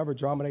 So whatever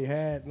drama they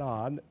had,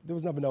 there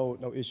was never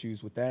no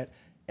issues with that.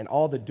 And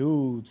all the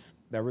dudes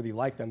that really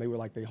liked them, they were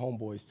like their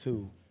homeboys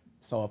too.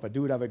 So if a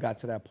dude ever got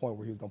to that point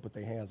where he was gonna put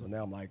their hands on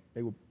them, like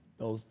their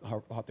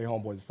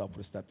homeboys and stuff would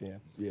have stepped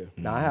in. Yeah.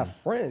 Now I have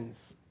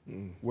friends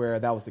where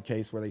that was the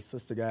case, where their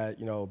sister got,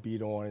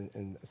 beat on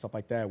and stuff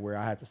like that, where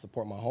I had to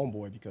support my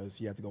homeboy because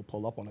he had to go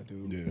pull up on a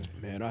dude. Yeah.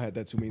 Man, I had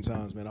that too many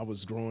times, man. I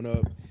was growing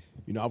up,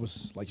 I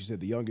was, like you said,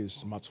 the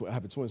youngest. I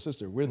have a twin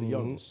sister. We're the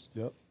youngest.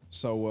 Yep.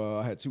 So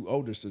I had two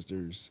older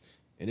sisters,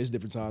 and there's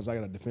different times I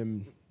got to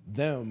defend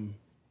them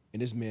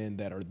and this men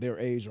that are their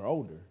age or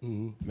older.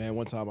 Man,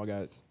 one time I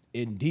got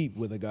in deep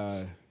with a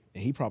guy,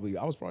 and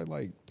I was probably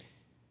like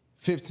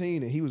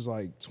 15, and he was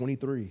like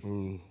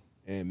 23.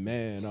 And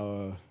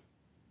man,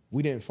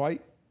 we didn't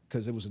fight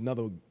because it was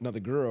another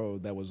girl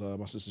that was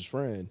my sister's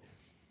friend.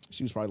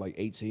 She was probably like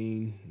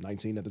 18,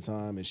 19 at the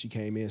time, and she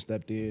came in,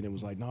 stepped in, and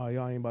was like, "Nah,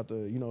 y'all ain't about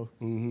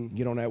to,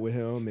 get on that with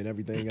him and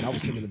everything." And I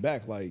was sitting in the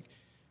back like,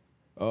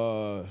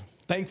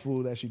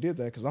 thankful that she did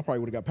that because I probably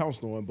would have got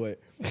pounced on. But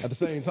at the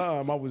same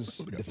time, I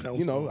was,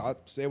 I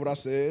said what I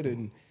said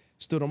and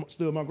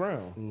stood my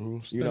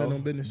ground. Standing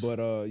on business. But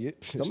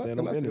stand on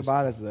Domestic business.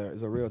 violence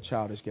is a real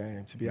childish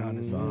game, to be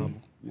honest. I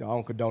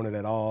don't condone it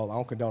at all. I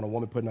don't condone a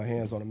woman putting her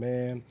hands on a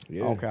man.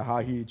 Yeah. I don't care how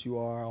heated you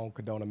are. I don't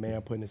condone a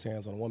man putting his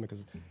hands on a woman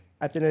because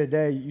at the end of the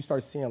day, you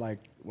start seeing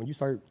like when you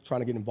start trying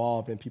to get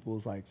involved in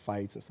people's like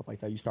fights and stuff like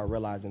that, you start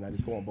realizing that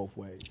it's going both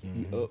ways.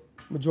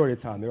 Majority of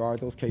the time, there are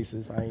those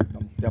cases. I'm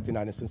definitely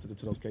not insensitive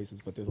to those cases,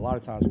 but there's a lot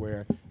of times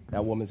where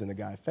that woman's in the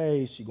guy's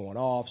face, she going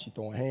off, she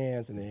throwing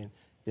hands, and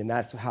then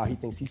that's how he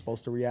thinks he's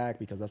supposed to react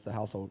because that's the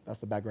household, that's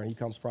the background he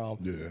comes from.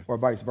 Yeah. Or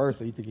vice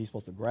versa, you think he's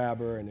supposed to grab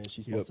her and then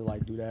she's supposed to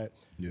like do that.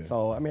 Yeah.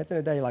 So I mean, at the end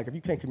of the day, like if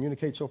you can't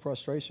communicate your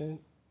frustration,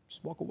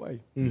 just walk away.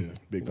 Yeah,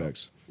 big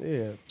facts.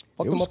 Yeah,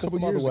 fuck them up in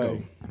some other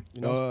way.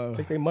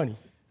 Take their money.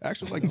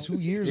 Actually, like 2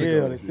 years ago.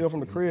 Yeah, they steal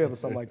from the crib or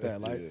something like that.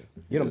 Like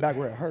get them back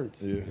where it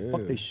hurts.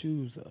 Fuck their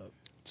shoes up.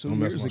 Don't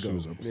mess my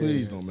shoes up.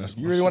 Please don't mess my shoes up.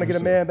 You really want to get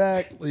a man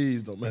back?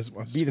 Please don't mess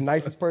my shoes up. Be the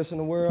nicest person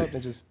in the world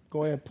and just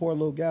go ahead and pour a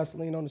little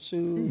gasoline on the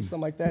shoes,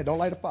 something like that. Don't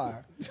light a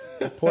fire.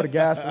 Just pour the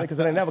gasoline because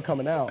it ain't never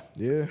coming out.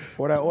 Yeah.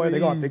 Pour that oil. They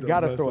Please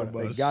gotta don't throw mess it. up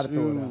They my gotta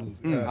throw it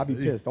shoes. out. I'd be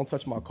pissed. Don't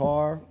touch my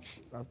car.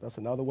 That's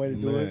another way to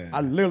do it. Man.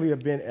 I literally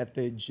have been at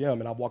the gym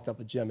and I walked out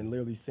the gym and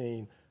literally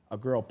seen a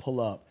girl pull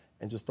up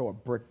and just throw a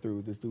brick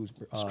through this dude's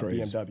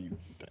crazy. BMW.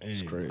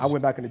 It's crazy. I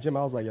went back in the gym.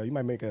 I was like, yo, you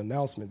might make an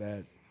announcement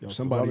that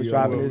Somebody, was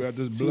driving got this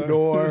this black-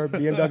 two-door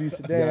BMW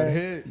sedan. Got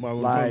hit. Might want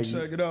Like- to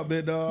come check it out,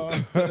 big dog.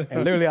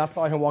 And literally, I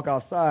saw him walk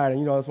outside, and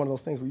you know, it's one of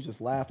those things where you just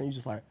laugh and you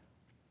just like.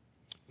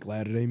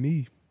 Glad it ain't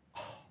me.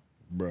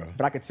 Bruh.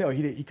 But I could tell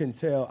he couldn't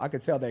tell. I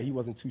could tell that he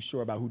wasn't too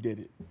sure about who did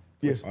it.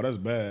 Yes. Oh, that's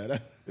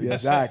bad.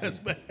 Exactly. It's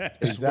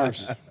Exactly.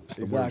 worse. It's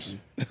the Exactly.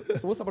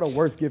 So what's some of the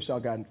worst gifts y'all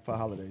got for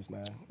holidays,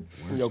 man?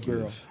 From your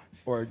girl,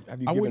 or have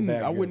you I given wouldn't.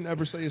 bad I wouldn't gifts?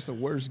 ever say it's the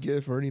worst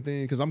gift or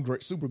anything because I'm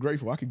super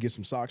grateful. I could get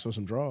some socks or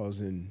some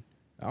drawers and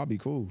I'll be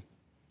cool.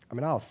 I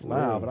mean, I'll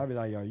smile, but I'll be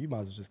like, yo, you might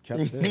as well just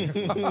kept this.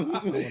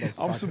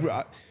 I'm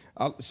super.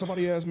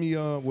 Somebody asked me.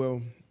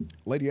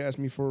 Lady asked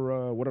me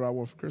for what did I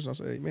want for Christmas.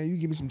 I said, man, you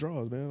give me some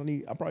drawers,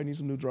 man. I probably need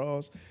some new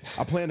drawers.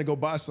 I plan to go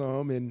buy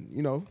some, and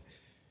you know,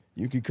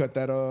 you can cut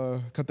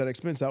that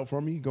expense out for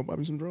me. Go buy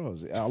me some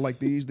drawers. I like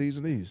these,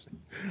 and these.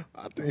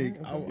 I think,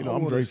 You know,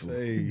 I'm grateful.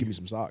 Give me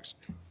some socks.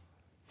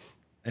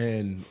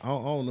 And I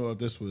don't know if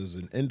this was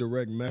an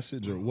indirect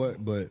message or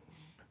what, but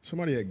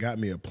somebody had got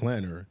me a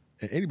planner.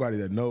 And anybody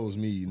that knows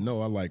me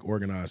know I like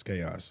organized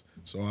chaos.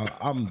 So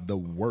I'm the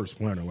worst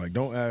planner. Like,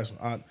 don't ask.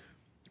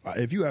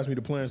 If you ask me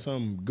to plan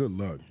something, good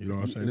luck. You know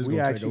what I'm saying? It's We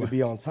gonna asked take a you to lot.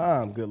 be on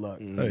time. Good luck.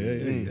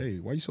 Hey,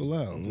 why you so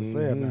loud? Just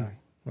saying, man.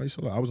 Why you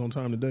so loud? I was on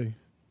time today.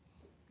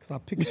 Because I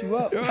picked you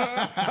up.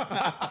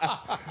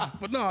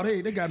 But no,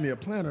 they got me a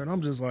planner, and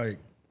I'm just like,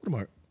 what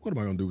am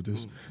I gonna do with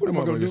this? What am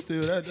I gonna do?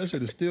 Still, that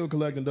shit is still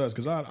collecting dust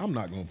because I'm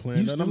not gonna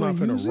plan that. I'm not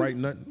finna write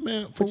nothing,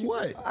 man. For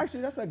what?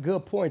 Actually, that's a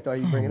good point, though.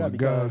 You bring it up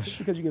because gosh. just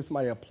because you give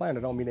somebody a planner,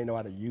 don't mean they know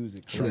how to use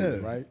it correctly,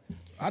 Yeah. right?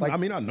 I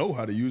mean, I know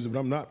how to use it, but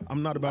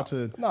I'm not about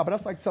to. No, but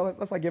that's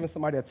like giving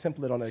somebody a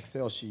template on an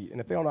Excel sheet, and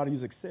if they don't know how to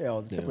use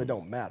Excel, the template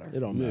don't matter. It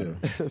don't matter.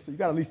 So you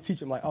got to at least teach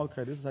them, like,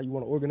 okay, this is how you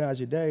want to organize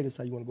your day. This is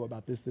how you want to go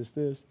about this.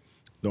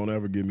 Don't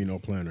ever give me no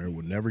planner. It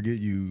would never get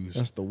used.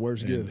 That's the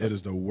worst And gift. It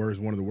is the worst.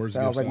 One of the worst.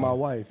 Sounds gifts like my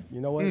wife. You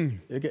know what?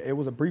 It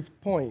was a brief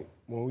point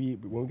when we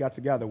got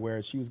together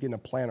where she was getting a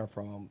planner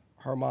from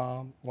her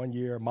mom one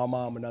year, my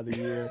mom another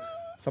year,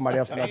 somebody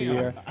else another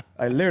year.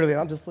 Like literally, and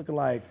I'm just looking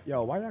like,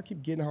 yo, why y'all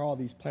keep getting her all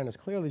these planners?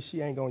 Clearly,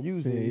 she ain't gonna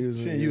use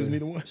these. She ain't use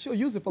neither one. She'll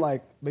use it for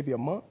like maybe a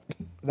month.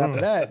 And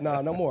after that,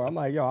 no more. I'm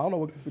like, yo, I don't know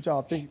what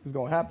y'all think is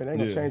gonna happen. It ain't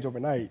gonna change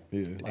overnight.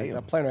 Yeah. Like,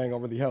 that planner ain't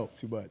gonna really help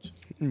too much.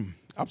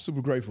 I'm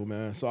super grateful,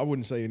 man. So I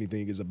wouldn't say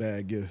anything is a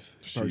bad gift.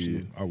 Personally,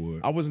 Shit, I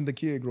would. I wasn't the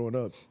kid growing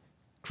up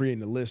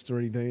creating a list or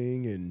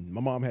anything, and my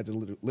mom had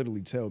to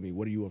literally tell me,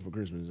 "What do you want for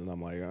Christmas?" And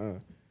I'm like,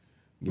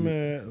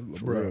 Man,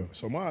 bro. real.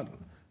 So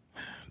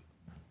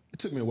it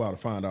took me a while to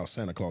find out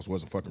Santa Claus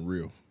wasn't fucking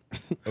real.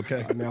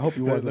 Okay. I mean, I hope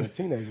you wasn't a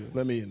teenager.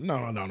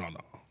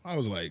 No. I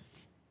was like,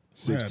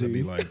 16. I had to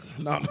be like,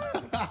 no.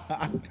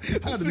 I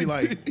had to be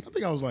like, I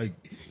think I was like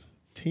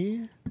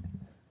 10,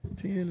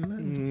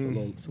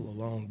 11. It's a little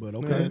long, but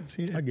okay.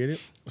 10. I get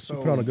it. So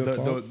put on a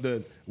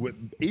good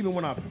even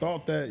when I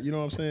thought that, you know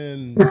what I'm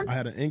saying, I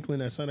had an inkling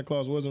that Santa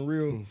Claus wasn't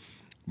real.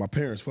 My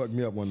parents fucked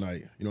me up one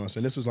night. You know what I'm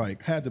saying? This was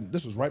like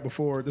this was right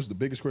before. This was the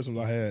biggest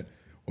Christmas I had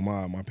with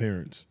my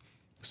parents.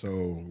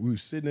 So we were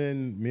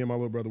sitting me and my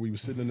little brother. We were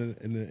sitting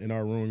in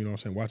our room. You know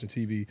what I'm saying, watching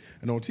TV.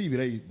 And on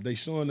TV they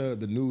showing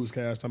the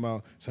newscast talking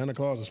about Santa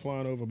Claus is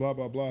flying over, blah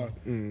blah blah.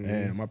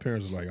 And my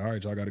parents was like, all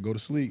right, y'all got to go to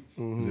sleep.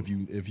 'Cause if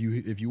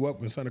you up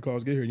when Santa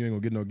Claus get here, you ain't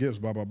gonna get no gifts,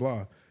 blah blah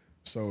blah.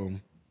 So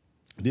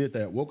did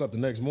that. Woke up the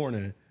next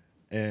morning,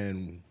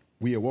 and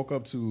we had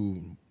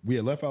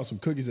left out some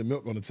cookies and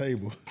milk on the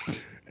table.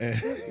 And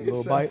A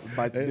little bite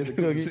bit the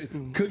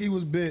cookie. Cookie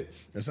was bit,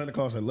 and Santa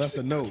Claus had left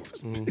a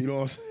note. You know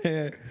what I'm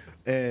saying?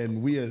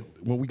 And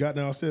when we got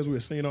downstairs, we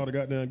had seen all the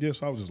goddamn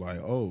gifts. I was just like,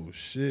 oh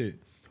shit!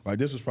 Like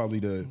this was probably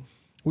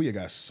we had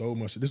got so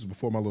much. This was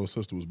before my little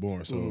sister was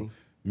born, so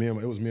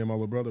it was me and my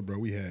little brother, bro.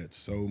 We had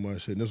so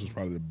much shit. And this was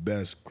probably the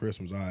best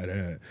Christmas I had.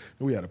 And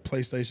we had a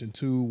PlayStation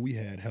 2. We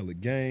had hella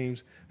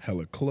games,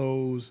 hella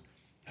clothes.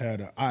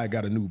 I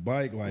got a new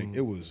bike. Like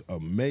it was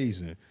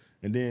amazing.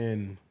 And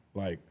then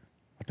like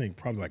I think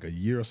probably like a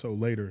year or so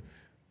later,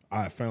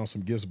 I found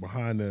some gifts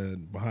behind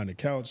the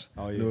couch.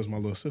 Oh yeah, it was my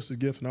little sister's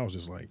gift, and I was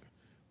just like,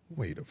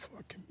 wait a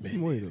fucking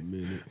minute. Wait a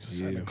minute.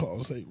 Santa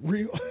Claus ain't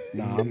real.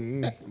 Nah,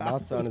 my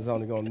son is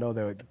only gonna know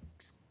that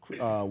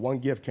one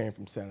gift came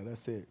from Santa.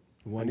 That's it.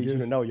 I need you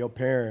to know your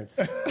parents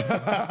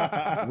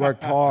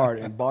worked hard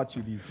and bought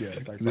you these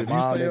gifts. Like If you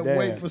mom stay and up dad.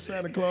 waiting for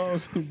Santa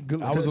Claus,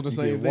 good I was on the You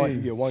same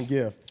get thing. one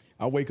gift.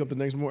 I wake up the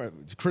next morning,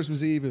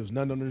 Christmas Eve, it was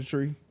nothing under the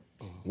tree.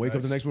 Wake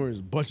up the next morning, there's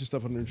a bunch of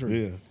stuff under the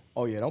tree. Yeah.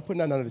 Oh yeah, don't put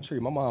nothing under the tree.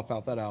 My mom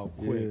found that out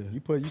quick.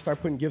 Yeah. You start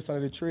putting gifts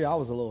under the tree. I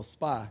was a little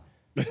spy.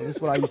 So this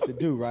is what I used to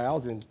do, right? I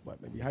was in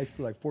maybe high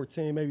school, like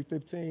 14, maybe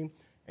 15.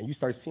 And and you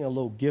start seeing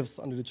little gifts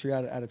under the tree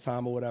at a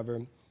time or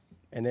whatever.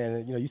 And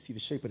then, you see the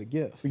shape of the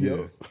gift. Yeah.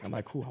 I'm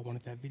like, cool, I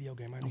wanted that video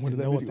game. I need to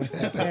know if it's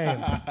that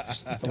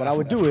game. So what I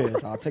would do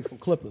is I'll take some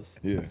clippers.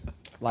 Yeah.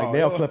 Like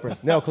nail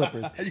clippers. And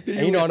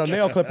on the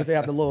nail clippers, they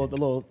have the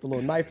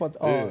little knife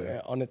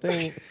on the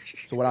thing.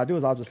 So what I do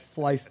is I'll just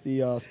slice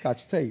the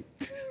Scotch tape.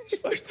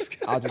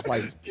 I'll just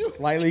like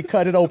slightly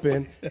cut it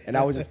open, and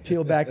I would just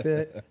peel back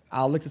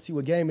I'll look to see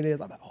what game it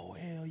is. I'm like, oh,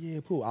 hell yeah,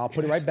 poo. I'll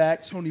put it right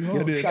back. Tony get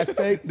Hawk. some Scotch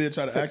tape. Then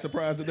try to act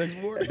surprised the next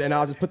morning. Then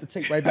I'll just put the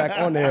tape right back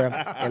on there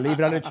and leave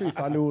it under the tree,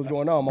 so I knew what was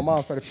going on. My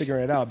mom started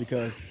figuring it out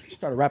because she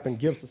started wrapping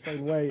gifts a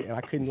certain way, and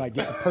I couldn't like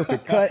get the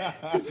perfect cut.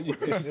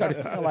 So she started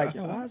saying like,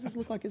 yo, why does this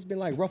look like it's been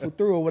like ruffled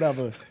through or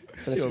whatever?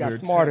 So then she got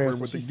smarter,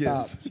 so she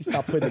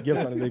stopped putting the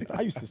gifts underneath.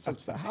 I used to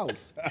search the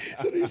house.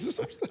 I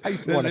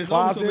used to go in the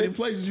closets. So many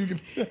places you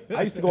can.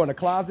 I used to go in the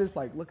closets,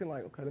 like looking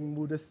like, okay, let me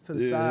move this to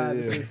the side,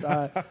 this to the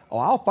side. Oh,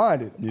 I'll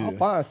find it. I'll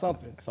find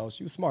something. So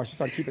she was smart. She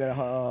started keeping it at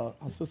her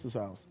sister's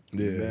house.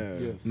 Yeah.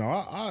 Yes. No,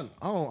 I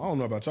don't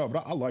know about y'all,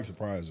 but I like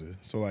surprises.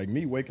 So like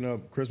me waking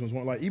up Christmas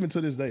one, like even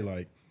to this day,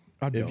 like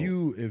if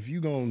you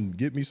gonna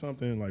get me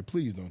something, like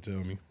please don't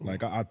tell me.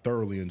 Like I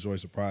thoroughly enjoy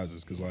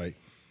surprises because like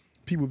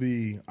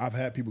I've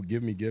had people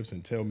give me gifts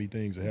and tell me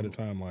things ahead of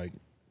time, like,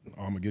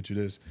 oh, I'm gonna get you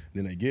this,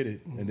 then they get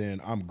it, and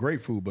then I'm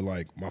grateful, but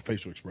like my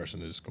facial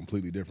expression is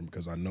completely different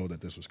because I know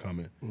that this was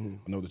coming.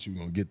 I know that you're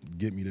gonna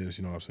get me this,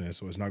 you know what I'm saying?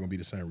 So it's not gonna be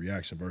the same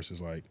reaction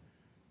versus like,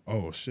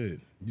 oh shit,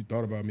 you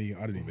thought about me,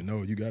 I didn't even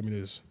know, you got me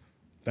this.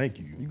 Thank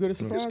you. You good at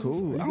surprises? It's cool.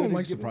 You I good don't at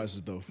like giving-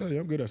 surprises though. Yeah,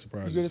 I'm good at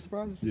surprises. You good at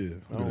surprises? Yeah,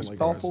 I'm good at surprises.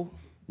 Thoughtful?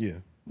 Yeah.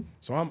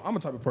 So I'm a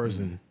type of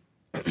person.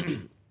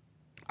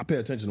 I pay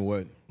attention to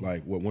what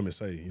women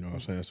say. You know what I'm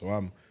saying. So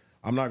I'm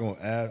not gonna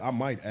ask. I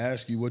might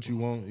ask you what you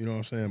want. You know what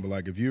I'm saying. But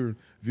like if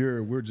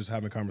we're just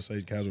having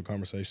conversation, casual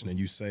conversation, and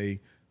you say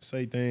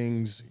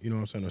things. You know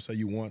what I'm saying. Or say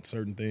you want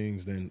certain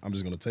things, then I'm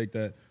just gonna take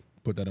that,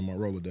 put that in my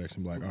Rolodex,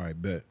 and be like, all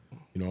right, bet.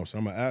 You know what I'm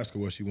saying. I'm gonna ask her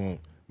what she want.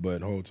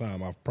 But the whole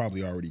time, I've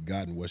probably already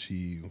gotten what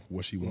she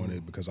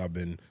wanted because I've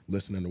been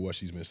listening to what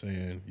she's been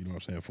saying, you know what I'm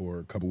saying,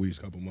 for a couple weeks,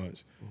 couple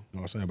months. You know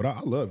what I'm saying? But I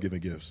love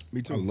giving gifts.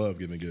 Me too. I love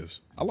giving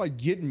gifts. I like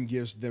getting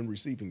gifts than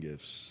receiving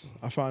gifts.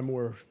 I find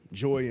more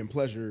joy and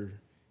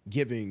pleasure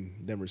giving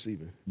than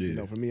receiving. Yeah. You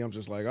know, for me, I'm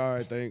just like, all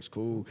right, thanks,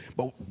 cool.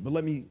 But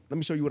let me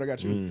show you what I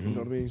got you. You know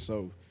what I mean?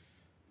 So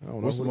I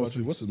don't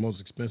know. What's the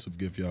most expensive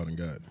gift y'all done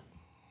got?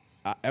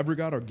 I ever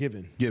got or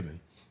given?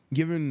 Given.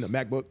 Given a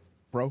MacBook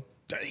Pro.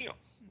 Damn.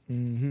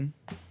 Damn.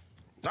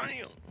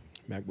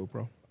 MacBook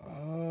Pro.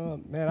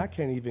 Man, I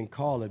can't even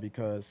call it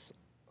because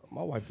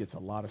my wife gets a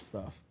lot of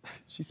stuff.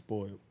 She's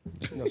spoiled.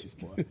 You know she's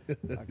spoiled.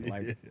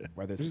 Like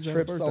whether it's a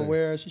trip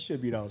somewhere, she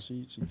should be though.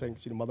 She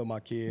the mother of my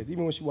kids.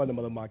 Even when she wasn't the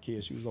mother of my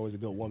kids, she was always a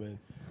good woman.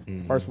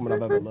 First woman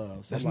I've ever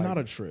loved. So That's like, not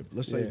a trip.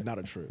 Let's say not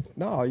a trip.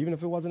 No, even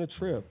if it wasn't a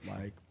trip,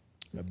 like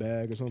A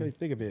bag or something. okay,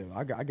 think of it.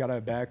 I got her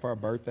a bag for her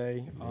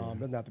birthday.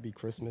 Doesn't have to be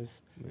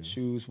Christmas.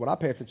 Shoes. What I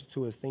pay attention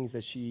to is things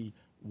that she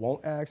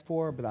won't ask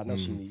for, but I know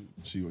she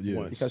needs.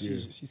 Because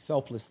she's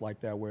selfless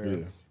like that, where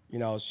you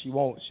know she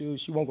won't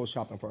go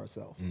shopping for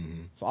herself.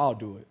 So I'll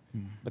do it,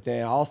 but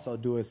then I also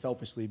do it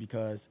selfishly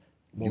because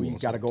when we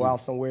got to go out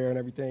somewhere and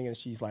everything, and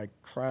she's like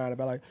crying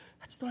about like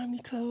I just don't have any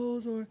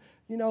clothes, or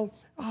you know,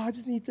 oh, I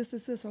just need this.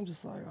 I'm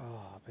just like,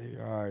 oh baby,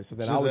 all right. So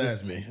then I'll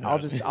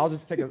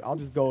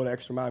just go the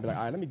extra mile and be like,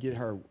 all right, let me get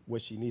her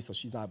what she needs, so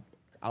she's not.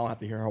 I don't have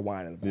to hear her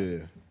whining about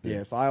it.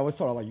 Yeah. So I always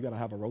told her like you got to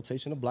have a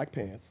rotation of black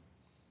pants.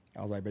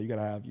 I was like, but you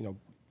gotta have, you know,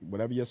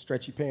 whatever your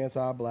stretchy pants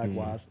are,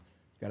 black-wise.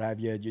 You gotta have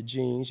your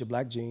jeans, your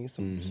black jeans,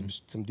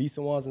 some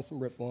decent ones and some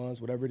ripped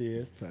ones, whatever it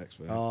is. Facts,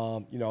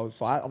 man. You know,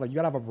 so I like you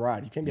gotta have a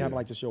variety. You can't be having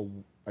like just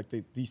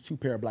these two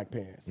pair of black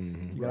pants. So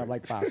you gotta have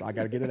like 5. So I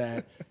gotta get it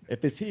at.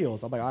 If it's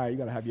heels, I'm like, all right, you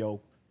gotta have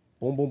your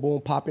boom, boom, boom,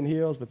 popping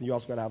heels, but then you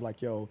also gotta have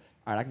like, yo, all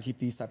right, I can keep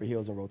these type of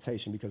heels in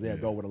rotation because they'll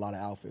go with a lot of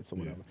outfits or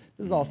whatever.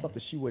 This is all stuff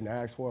that she wouldn't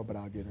ask for, but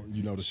I'll get her.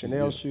 You know the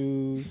Chanel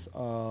shoes.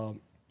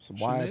 Some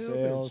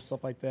YSL,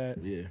 stuff like that.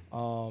 Yeah.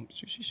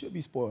 She should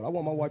be spoiled. I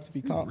want my wife to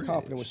be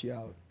confident when she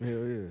out.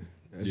 Hell yeah.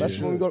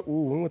 Especially when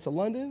when we went to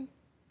London.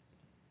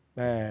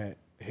 Man,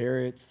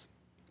 Harrods,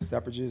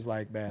 Selfridges,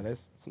 like, man,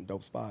 that's some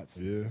dope spots.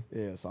 Yeah.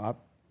 Yeah, so I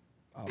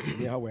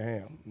with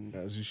ham.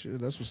 As you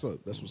should. That's what's up.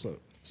 That's what's up.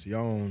 See,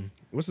 on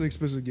What's the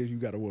expensive gift you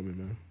got a woman,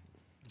 man?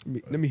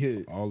 Let me hit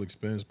it. all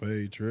expense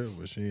paid trip,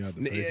 but she ain't have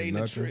to pay for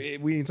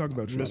nothing. We ain't talking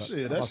about trips.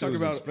 Shit, that shit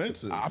was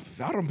expensive. I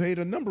done paid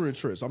a number of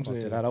trips. I'm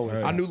saying that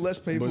always I knew less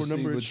paid for a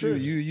number of trips.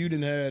 You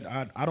didn't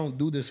have. I don't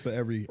do this for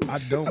every. I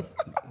don't.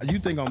 You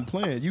think I'm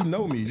playing? You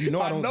know me. You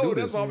know I don't know,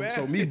 do that's this. what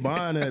I'm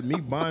So me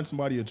buying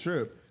somebody a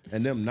trip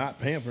and them not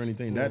paying for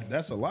anything.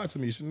 That's a lot to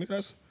me.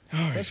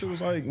 That shit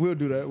was like We'll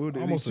do that. We'll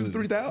do almost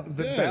 2,000-3,000.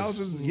 The Yes.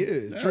 thousands, yeah.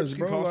 Yes, Trips can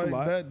bro, cost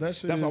like, a lot. that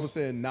shit That's what I is- was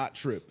saying. Not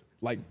trip,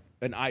 like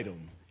an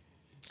item,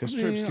 because I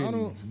mean, trips I can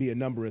don't- be a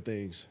number of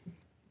things.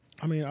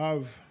 I mean,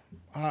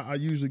 I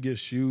usually get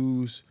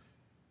shoes,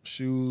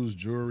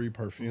 jewelry,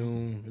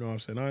 perfume. You know what I'm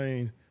saying? I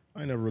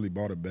ain't never really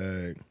bought a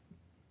bag,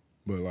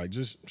 but like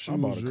just shoes, I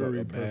bought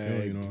jewelry, a perfume.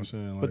 bag, You know what I'm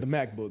saying? Like, But the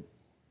MacBook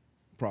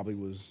probably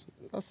was.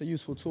 That's a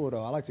useful tool,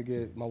 though. I like to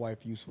get my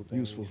wife useful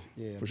things. Useful,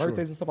 Yeah, for birthdays sure.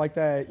 and stuff like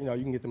that. You know,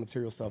 you can get the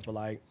material stuff, but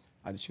like,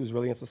 she was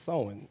really into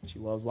sewing. She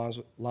loves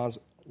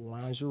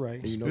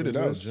lingerie. Spit it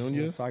out,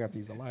 Junior. Yeah, so I got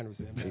these aligners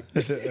in,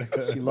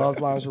 man. She loves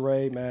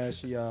lingerie, man.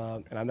 She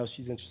and I know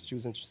she was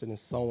interested in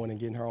sewing and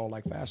getting her own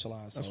like fashion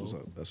line. So That's what's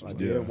up. That's what's I up.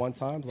 did Yeah. one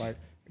time, like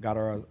got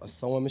her a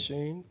sewing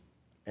machine,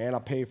 and I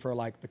paid for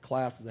like the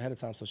classes ahead of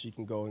time so she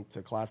can go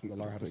into classes and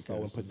learn how to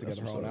sew and put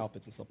together her own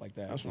outfits and stuff like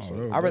that. That's what's Oh, up.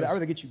 dope. I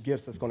rather get you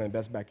gifts that's going to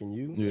invest back in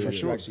you. Yeah, that for you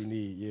sure. actually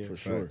need. Yeah, For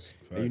sure. Facts,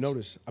 And you facts.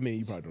 notice, I mean,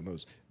 you probably don't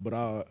notice, but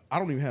I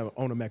don't even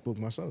own a MacBook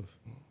myself.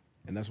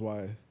 And that's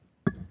why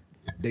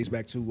it dates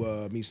back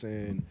to me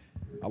saying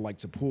I like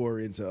to pour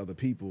into other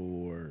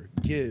people or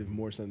give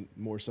more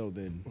so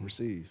than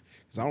receive.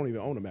 Because I don't even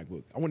own a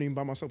MacBook. I wouldn't even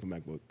buy myself a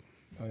MacBook.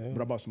 Oh, yeah?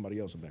 But I bought somebody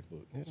else a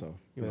MacBook. So,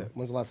 you know. But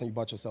when's the last time you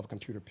bought yourself a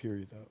computer?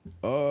 Period,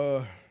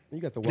 though. You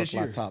got the work This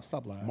year. laptop.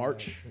 Stop lying.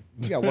 March. Man.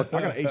 You got work.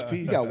 I got an HP.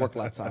 You got a work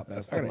laptop, man.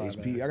 I Stop got an lying,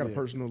 HP. man. I got a Yeah.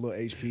 personal little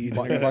HP. You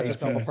bought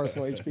yourself a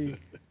personal HP.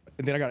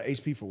 And then I got an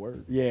HP for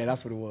work. Yeah,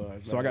 that's what it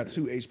was. So I man. got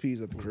 2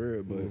 HPs at the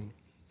crib, but And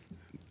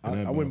I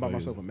that wouldn't buy motherfucker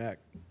myself is- a Mac.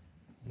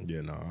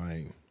 Yeah, no, I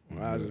ain't.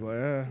 I was just like,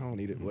 I don't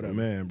need it. Whatever.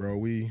 Man, bro,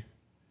 we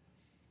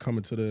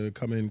coming to a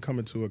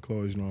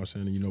close. You know what I'm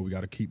saying? And, you know, we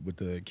got to keep with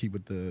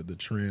the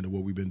trend of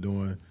what we've been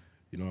doing.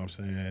 You know what I'm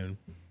saying?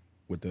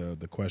 With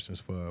the questions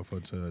for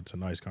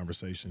tonight's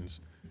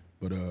conversations.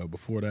 But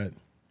before that,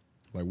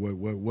 like,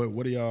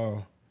 what are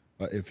y'all?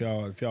 If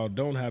y'all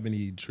don't have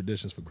any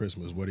traditions for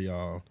Christmas, what are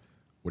y'all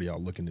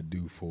looking to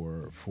do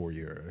for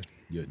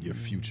your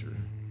future?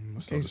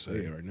 So Can't to say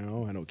say. it right now. I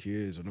don't have no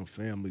kids or no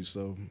family,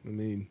 so I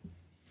mean,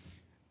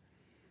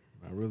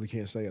 I really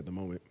can't say at the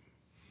moment.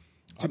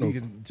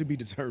 To be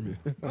determined.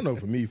 I know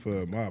for me,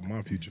 for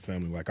my future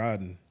family, like I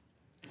don't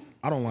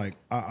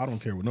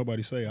care what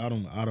nobody say.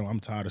 I'm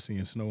tired of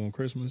seeing snow on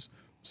Christmas.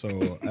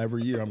 So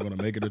every year I'm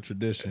gonna make it a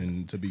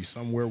tradition to be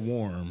somewhere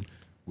warm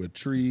with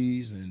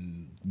trees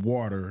and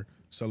water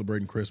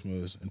celebrating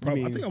Christmas. And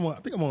probably I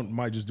think I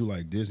might just do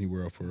like Disney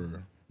World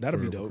for That'd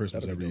be for dope.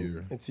 Christmas That'd be every dope.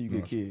 year. Until you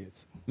get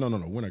kids. No,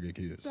 when I get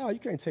kids. No, you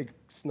can't take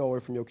snow away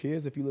from your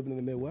kids if you live in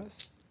the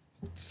Midwest.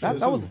 So-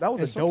 That was And a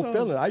dope sometimes-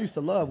 feeling. I used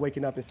to love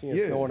waking up and seeing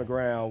Yeah. snow on the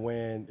ground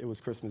when it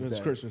was Christmas It's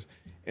Day. Christmas.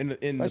 In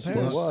the Especially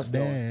when it past was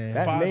snow. bad.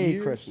 That 5 made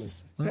years,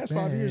 Christmas. Past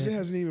 5 years, it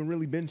hasn't even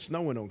really been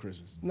snowing on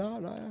Christmas. No,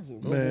 it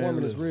hasn't. Global Man,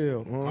 warming is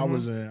listen, real.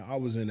 I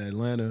was in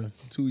Atlanta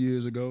 2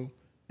 years ago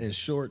in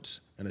shorts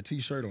and a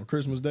t-shirt on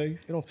Christmas Day.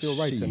 It don't feel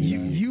right to me. Shit.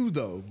 You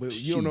though, but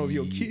you don't know if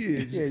your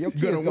kids. Yeah, your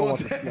kids gonna gonna want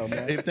want the that. snow,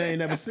 man. If they ain't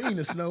never seen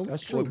the snow,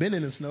 That's or true. been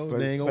in the snow, But,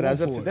 they ain't but gonna as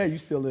want of for today, you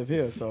still live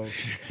here, so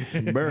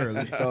it.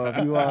 Barely. so if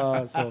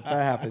if that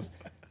happens,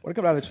 when it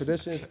comes down to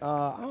traditions,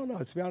 I don't know.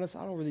 To be honest,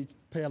 I don't really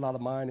pay a lot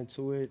of mind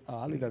into it.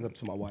 I leave that up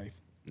to my wife.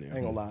 I ain't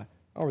gonna lie.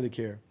 I don't really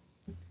care.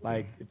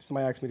 Like if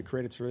somebody asks me to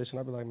create a tradition,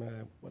 I'd be like,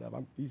 man,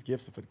 whatever. These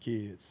gifts are for the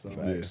kids. So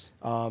Facts.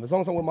 as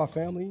long as I'm with my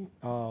family,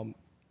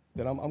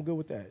 then I'm good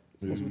with that.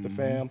 As long as I'm with the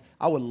fam,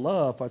 I would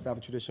love for us to have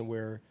a tradition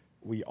where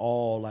we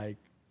all like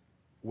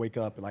wake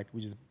up and like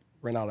we just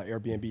rent out an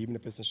Airbnb, even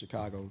if it's in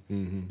Chicago,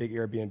 big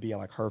Airbnb, and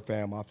like her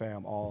fam, my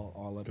fam,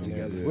 all up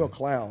together. together. We'll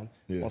clown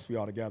Yeah. once we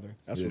all together.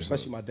 That's what's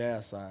Especially my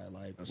dad's side,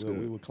 like we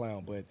good. would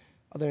clown. But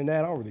other than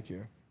that, I don't really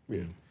care.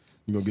 Yeah.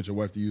 You gonna get your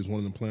wife to use one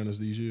of them planners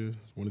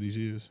one of these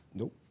years?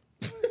 Nope.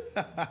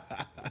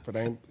 If it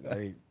ain't,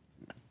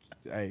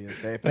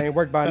 if it ain't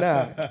worked by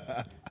now,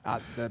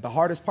 the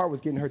hardest part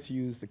was getting her to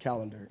use the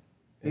calendar,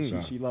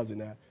 and she loves it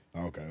now.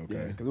 Okay.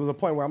 Yeah, because there was a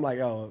point where I'm like,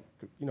 oh,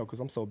 because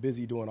I'm so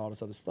busy doing all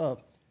this other stuff,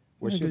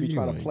 where Nigga, she'll be you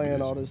trying to ain't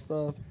plan all busy. this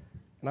stuff,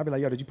 and I'd be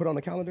like, yo, did you put it on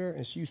the calendar?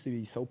 And she used to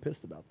be so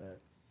pissed about that.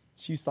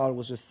 She thought it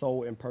was just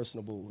so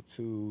impersonable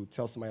to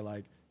tell somebody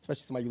like,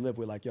 especially somebody you live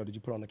with, like, yo, did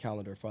you put it on the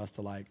calendar for us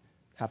to like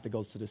have to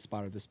go to this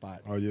spot or this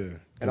spot? Oh yeah.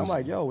 And I'm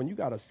like, yo, when you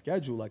got a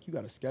schedule, like you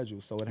got a schedule,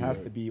 so it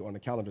has to be on the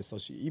calendar. So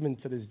she, even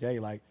to this day,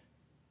 like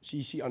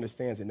she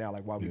understands it now,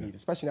 like why we need it,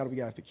 especially now that we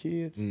got it for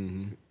kids.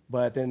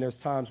 But then there's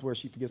times where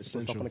she forgets to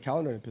put stuff on the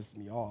calendar and it pisses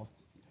me off.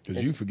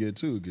 because you forget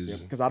too,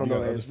 Because I don't you know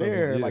got that other it's stuff-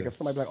 there. yeah. Like if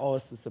somebody be like, oh,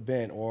 it's this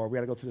event, or we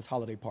got to go to this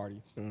holiday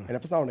party, and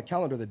if it's not on the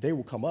calendar, the day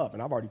will come up,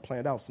 and I've already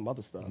planned out some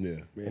other stuff. Yeah.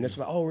 And it's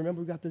like, oh,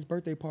 remember we got this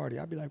birthday party?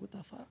 I'd be like, what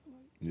the fuck?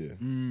 Yeah.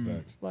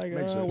 Facts. Like,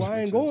 Makes sense, well, I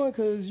makes ain't going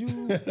because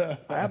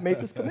I made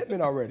this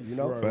commitment already, you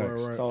know?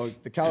 Facts. So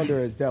the calendar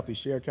is definitely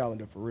shared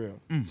calendar for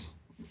real. All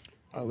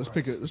right, let's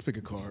pick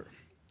a card.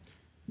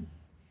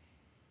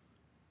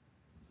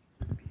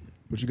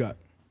 What you got?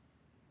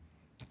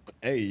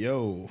 Hey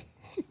yo.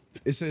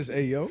 It says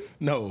Ayo.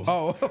 No.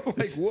 Oh,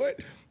 like what?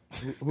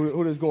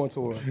 Who this going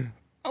toward?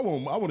 I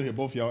want to hear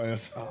both y'all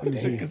answer.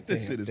 Because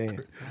this shit is damn.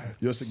 crazy.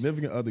 Your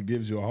significant other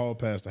gives you a hall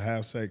pass to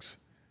have sex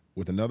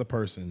with another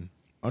person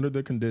under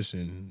the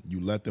condition you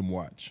let them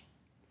watch.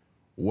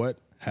 What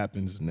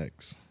happens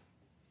next?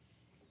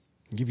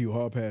 Give you a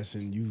hard pass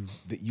and you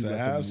To let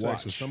have them sex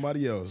watch. with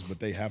somebody else, but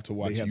they have to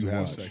watch have you to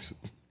have watch. sex.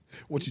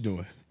 What you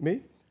doing?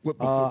 Me? What-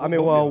 I mean,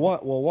 both well,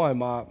 of y'all. one,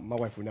 my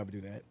wife would never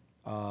do that.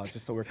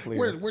 Just so we're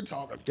clear. We're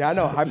talking. Yeah, I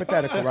know,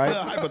 hypothetical, right?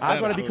 I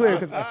just want to be clear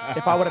because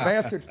if I would have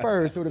answered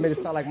first, it would have made it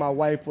sound like my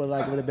wife would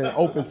have been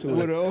open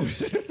to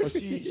it. So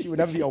she would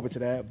never be open to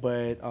that.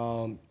 But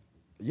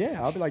yeah,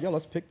 I'll be like, yo,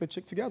 let's pick the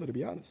chick together. To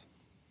be honest,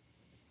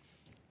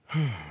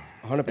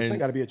 100%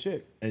 got to be a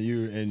chick. And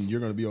you're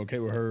gonna be okay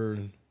with her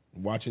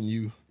watching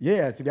you?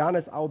 Yeah, to be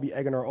honest, I would be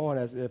egging her on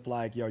as if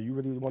like, yo, you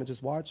really want to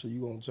just watch, or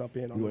you gonna jump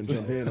in on You want this?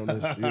 to jump in on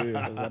this?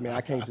 Yeah. I mean,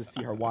 I can't just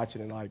see her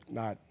watching and like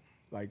not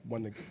like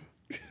wanting to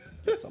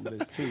get some of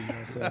this too. You know what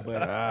I'm saying?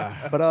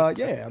 But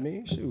yeah, I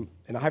mean, shoot.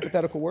 In a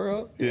hypothetical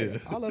world, yeah,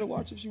 I'll let her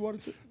watch if she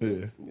wanted to.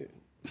 Yeah.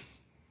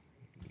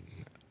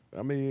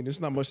 I mean, there's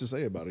not much to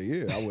say about it.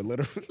 Yeah, I would let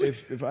her.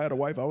 If I had a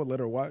wife, I would let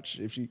her watch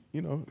if she,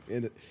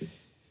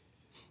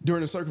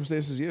 during the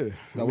circumstances. Yeah.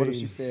 Now, what if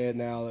she said,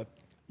 now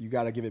you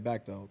got to give it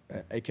back though,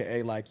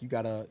 AKA like you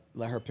got to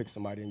let her pick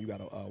somebody and you got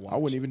to watch. I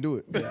wouldn't even do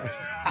it.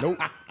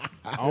 Nope.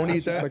 I don't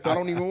need that. I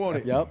don't even want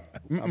it. Yep.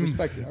 I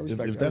respect it. I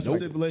respect it. If that's a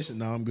stipulation,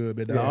 no, I'm good.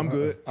 But No, I'm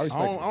good. I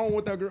respect it. I don't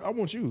want that girl. I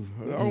want you.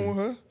 I don't want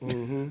her.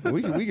 Mm-hmm.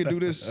 We can do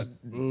this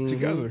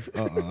together.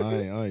 I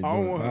ain't don't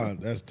doing want her.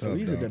 it. That's tough. So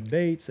these are dog.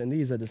 debates and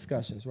these are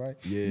discussions, right?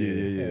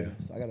 Yeah.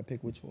 So I got to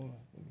pick which one.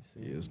 Let me see.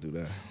 Yeah, let's do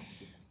that.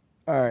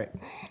 All right.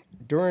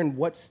 During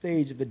what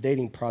stage of the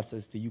dating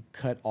process do you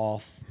cut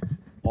off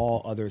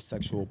all other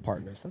sexual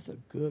partners? That's a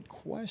good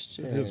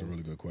question. It is a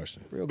really good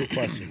question. Real good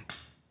question.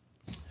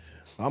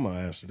 I'm gonna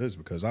answer this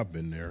because I've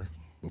been there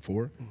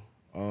before.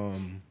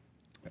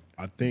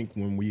 I think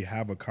when we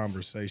have a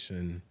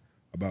conversation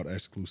about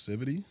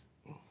exclusivity,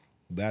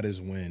 that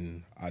is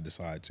when I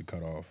decide to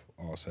cut off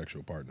all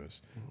sexual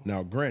partners.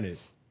 Now, granted,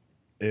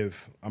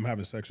 if I'm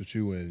having sex with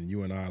you and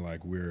you and I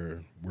like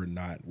we're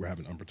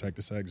having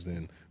unprotected sex, then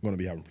I'm gonna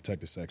be having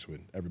protected sex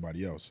with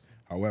everybody else.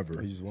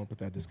 However, You just want to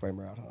put that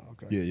disclaimer out, huh?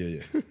 Okay.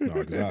 yeah. No,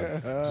 because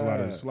there's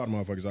a lot of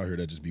motherfuckers out here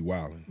that just be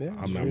wilding. Yeah,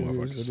 I'm not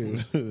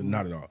motherfuckers.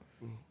 Not at all.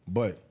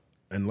 But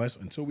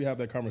until we have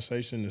that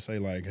conversation to say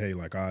like, hey,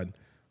 like I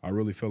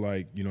really feel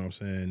like, you know what I'm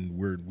saying,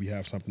 we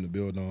have something to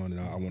build on and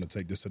I want to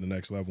take this to the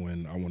next level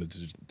and I wanted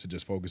to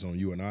just focus on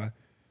you and I,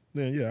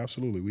 then yeah,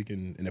 absolutely. We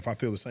can, and if I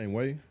feel the same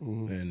way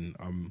and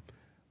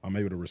I'm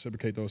able to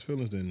reciprocate those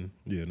feelings, then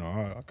yeah, no,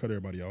 I cut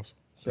everybody else.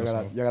 So you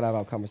gotta have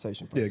a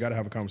conversation first. Yeah, gotta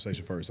have a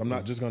conversation first. I'm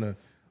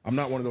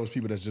not one of those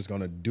people that's just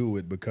gonna do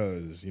it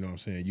because, you know what I'm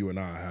saying, you and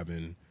I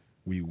having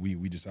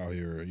we just out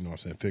here, you know what I'm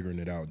saying, figuring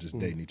it out, just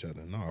dating each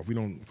other. No, if we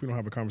don't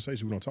have a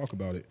conversation, we don't talk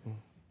about it,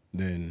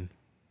 then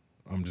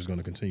I'm just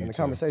gonna continue. And the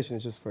conversation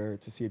is just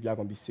to see if y'all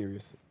gonna be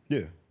serious.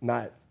 Yeah.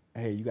 Not,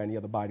 hey, you got any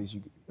other bodies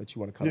that you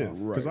want to cut off?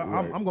 Because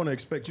I'm going to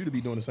expect you to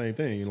be doing the same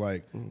thing.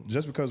 Like,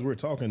 just because we're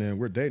talking and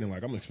we're dating, like,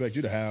 I'm going to expect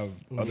you to have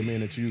other men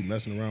that you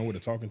messing around with or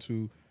talking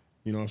to,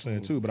 you know what I'm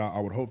saying, too. But I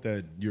would hope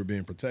that you're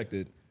being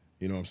protected,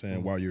 you know what I'm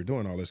saying, while you're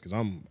doing all this, because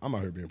I'm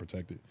out here being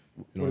protected.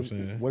 You know what I'm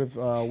saying?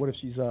 What if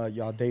she's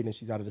y'all dating and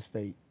she's out of the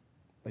state?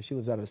 Like, she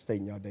lives out of the state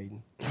and y'all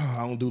dating.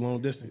 I don't do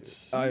long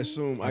distance. I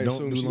assume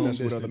don't do she long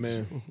messing with other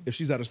distance. man. If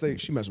she's out of state,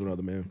 she messing with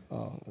other man.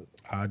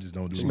 I just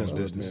don't do long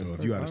distance. So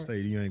if you out of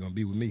state, you ain't going to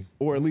be with me.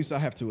 Or at least I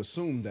have to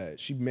assume that.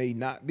 She may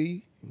not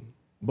be,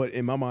 but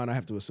in my mind, I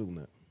have to assume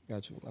that.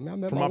 Got you. I mean, I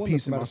met For my my woman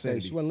peace from and out my of state.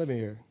 sanity. She wasn't living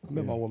here. I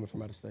met my woman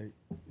from out of state.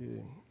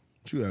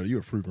 Yeah. You're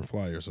a frequent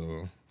flyer,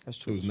 so That's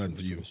true. it was nothing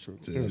for you That's true.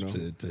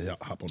 to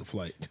hop on the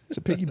flight.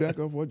 To piggyback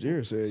off what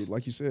Jared said,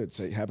 like you said,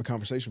 have a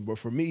conversation. But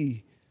for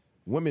me,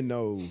 women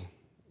know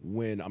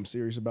when I'm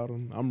serious about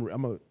them.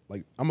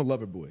 I'm a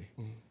lover boy,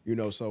 you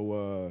know.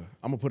 So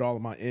I'm gonna put all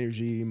of my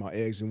energy, my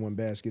eggs in one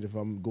basket if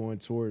I'm going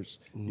towards,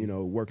 you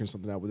know, working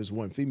something out with this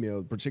one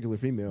particular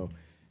female,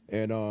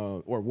 and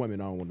or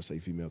women. I don't want to say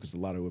female because a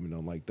lot of women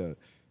don't like that.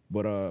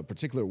 But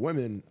particular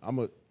women,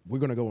 we're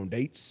gonna go on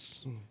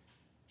dates.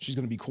 She's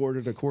gonna be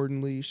courted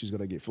accordingly. She's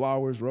gonna get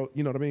flowers,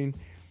 you know what I mean,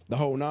 the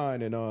whole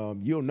nine, and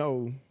you'll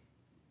know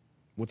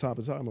what type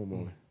of time I'm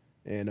on,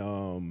 and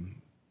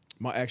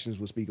my actions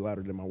will speak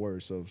louder than my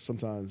words. So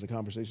sometimes the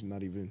conversation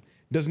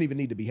doesn't even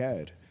need to be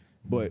had.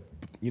 But,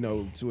 you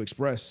know, to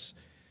express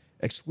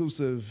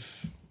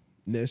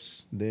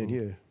exclusiveness, then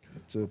yeah.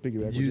 To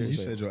piggyback what You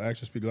said your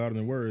actions speak louder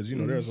than words. You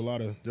know, there's a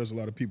lot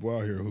of people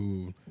out here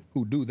who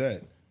do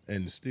that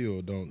and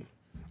still don't.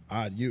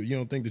 You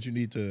don't think that you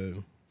need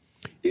to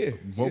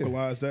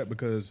vocalize that,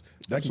 because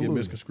that can get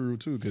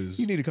misconstrued too.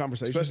 Because you need a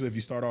conversation, especially if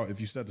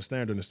you set the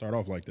standard and start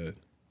off like that.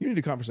 You need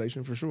a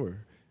conversation for sure.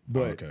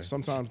 But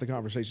sometimes the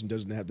conversation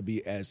doesn't have to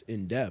be as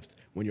in depth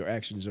when your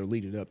actions are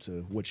leading up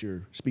to what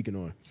you're speaking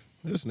on.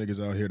 This nigga's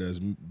out here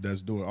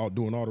that's doing all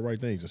the right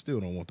things and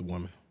still don't want the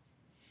woman.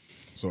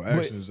 So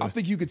actions. But I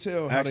think you could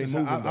tell how they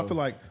moving. I feel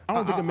like I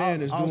don't think a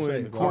man is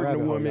doing courting a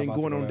woman, about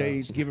going to on go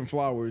dates, giving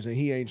flowers, and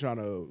he ain't trying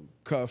to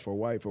cuff or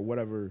wife or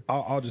whatever.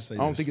 I'll just say I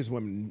don't this. think it's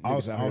women I'll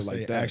niggas out here say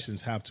like that.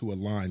 actions have to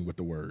align with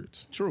the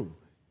words. True.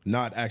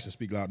 Not actions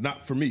speak loud.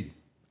 Not for me.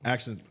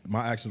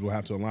 My actions will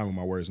have to align with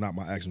my words. Not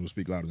my actions will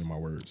speak louder than my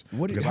words.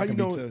 Because how I can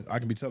you know? I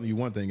can be telling you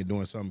one thing and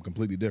doing something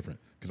completely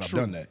different because I've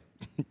done that.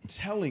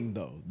 Telling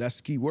though, that's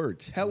the key word.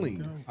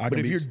 Telling. I But can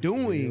if be- you're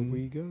doing,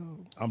 We go.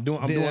 I'm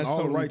doing Then all that's the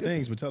totally right different.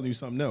 things, but telling you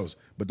something else.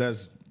 But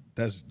that's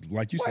that's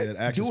like you said,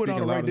 Do actions it speak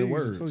on the right louder than days.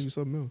 words. Tell you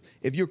something else.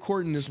 If you're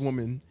courting this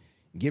woman,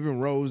 giving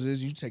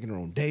roses, you taking her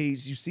on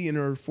dates, you seeing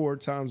her 4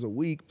 times a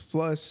week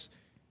plus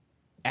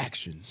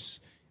actions.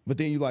 But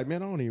then you're like,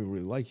 man, I don't even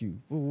really like you.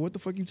 Well, what the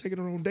fuck you taking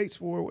her on dates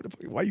for? What the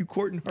fuck? Why are you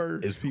courting her?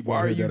 It's people Why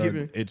out are here you that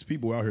giving? it's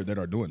people out here that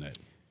are doing that.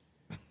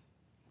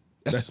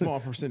 That's a small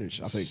percentage,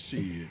 I think.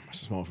 Shit.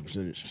 That's a small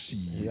percentage.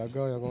 Y'all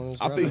go.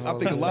 I think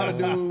a lot of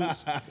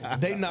dudes,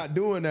 they not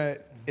doing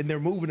that and they're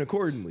moving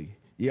accordingly.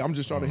 Yeah, I'm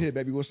just trying to hit,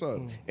 baby, what's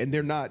up? And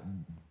they're not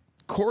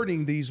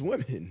courting these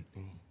women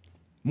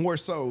more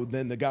so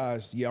than the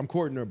guys, yeah, I'm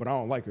courting her, but I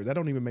don't like her. That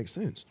don't even make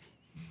sense.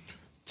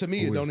 To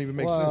me, it don't even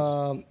make sense.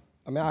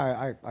 I mean,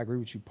 I agree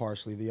with you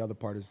partially. The other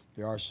part is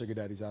there are sugar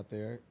daddies out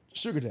there.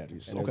 Sugar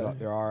daddies, And okay.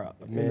 there are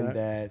men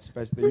that,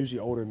 especially, they're usually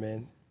older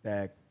men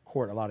that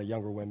court a lot of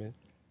younger women.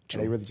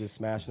 And they really just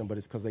smashing them, but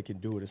it's because they can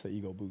do it. It's an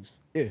ego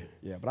boost. Yeah.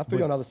 Yeah, but I feel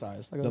you on the other side.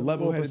 It's like The a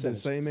level little headed at the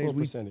percentage. same It's a age. little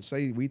We percentage.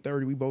 say we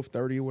 30, we both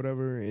 30 or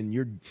whatever, and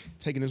you're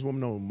taking this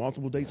woman on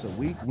multiple dates a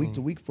week, week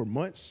to week for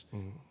months.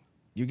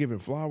 You're giving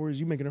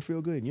flowers, you making her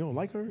feel good, and you don't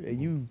like her, and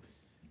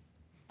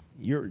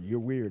you're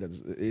weird.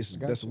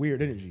 That's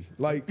weird energy.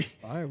 Like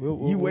All right,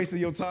 you wasting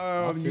your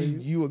time. feel you.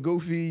 You a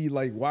goofy.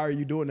 Like why are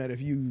you doing that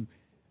if you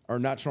are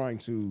not trying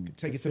to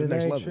take it to the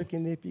next ain't level?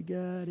 tricking if you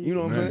got it. You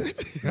know what I'm Man,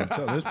 saying? I'm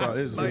telling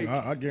you, it's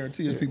I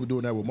guarantee there's people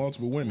doing that with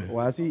multiple women.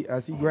 Well, as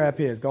he grab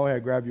his, go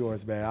ahead, grab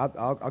yours, man.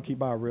 I'll keep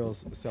mine real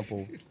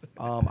simple.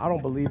 I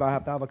don't believe I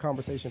have to have a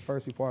conversation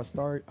first before I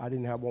start. I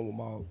didn't have one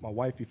with my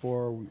wife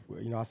before.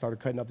 I started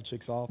cutting other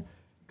chicks off.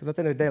 Because at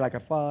the end of the day, like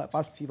if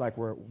I see like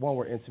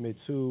we're intimate,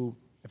 2,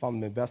 if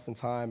I'm investing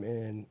time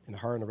in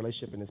her in a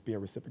relationship and it's being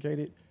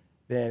reciprocated,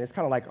 then it's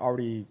kind of like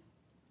already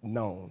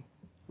known.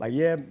 Like,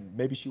 yeah,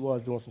 maybe she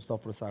was doing some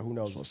stuff for the side. Who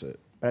knows? That's it.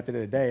 But at the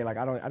end of the day, like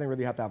I didn't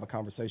really have to have a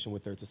conversation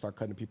with her to start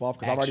cutting people off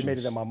because I've already made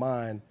it in my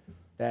mind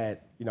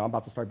that I'm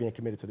about to start being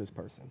committed to this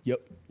person. Yep.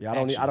 Yeah,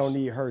 I don't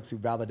need her to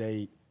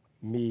validate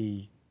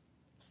me.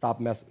 Stop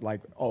messing.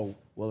 Like, oh,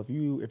 well, if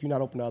you're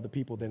not open to other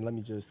people, then let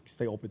me just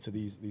stay open to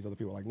these other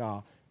people. Like,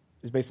 nah,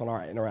 it's based on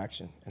our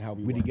interaction and how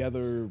we work.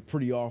 together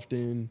pretty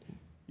often.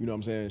 You know what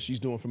I'm saying? She's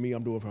doing for me,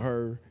 I'm doing for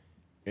her,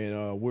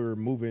 and we're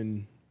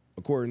moving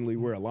accordingly.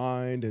 We're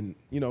aligned, and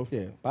Yeah,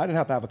 but I didn't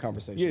have to have a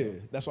conversation. Yeah,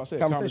 that's what I said.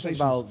 Conversations Conversations-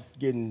 about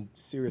getting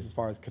serious as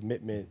far as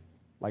commitment,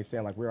 like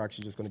saying like we're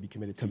actually just going to be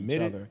committed to each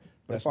Committed? other.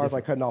 But That's as far as different.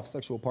 like cutting off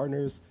sexual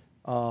partners,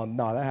 no,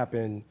 that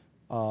happened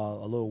a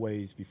little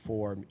ways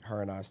before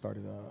her and I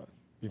started.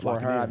 Before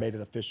Locking her and I in. made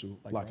it official.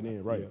 Like locking right in,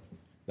 now. right? Yeah.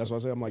 That's why I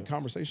say I'm like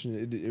conversation.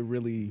 It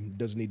really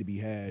doesn't need to be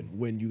had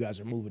when you guys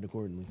are moving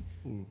accordingly.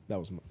 That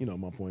was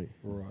my point.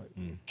 Right.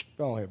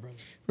 Go ahead, brother.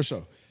 For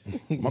sure.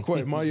 My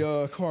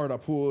card I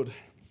pulled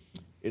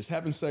is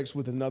having sex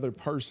with another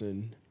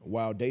person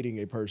while dating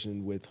a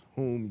person with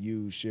whom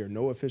you share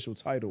no official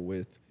title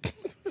with.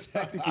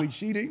 Technically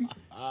cheating?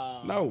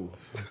 No,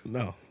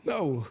 No,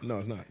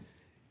 it's not.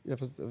 Yeah,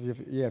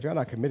 if you're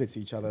not committed to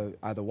each other,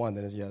 either one,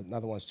 then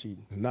neither one's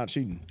cheating. not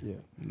cheating. Yeah.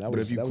 That But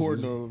was- if you that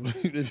was courting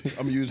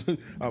easy. them,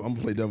 I'm gonna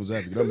play devil's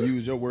advocate. I'm gonna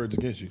use your words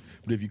against you.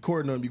 But if you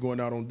courting them, you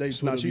going out on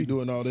dates with not them, you cheating.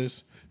 doing all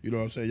this. You know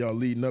what I'm saying? Y'all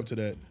leading up to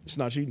that. It's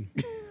not cheating.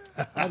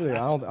 I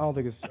don't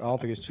think it's cheating. I don't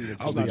think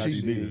Until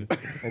it's you cheating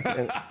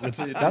actually-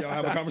 Until y'all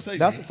have a conversation.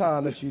 That's the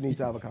time that you need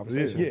to have a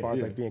conversation Yeah, as far as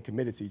yeah. like being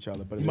committed to each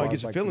other. But as You might far get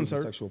as your like feelings being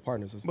hurt, sexual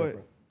partners, it's but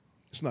different.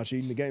 it's not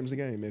cheating. The game's the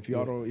game. If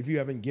if you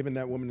haven't given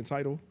that woman the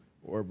title,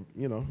 or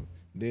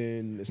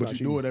then it's But not you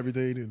cheating. doing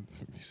everything, and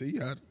see,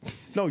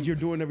 No, you're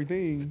doing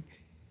everything,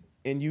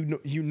 and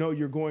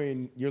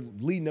you're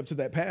leading up to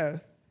that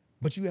path,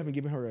 but you haven't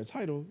given her a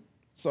title,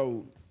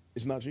 so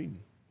it's not cheating.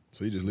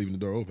 so you just leaving the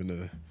door open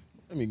to.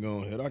 Let me go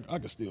ahead. I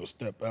can still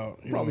step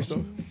out. You Probably know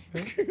so.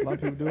 A lot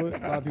of people do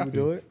it. A lot of people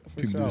do it.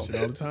 For People do sure. this shit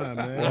all the time,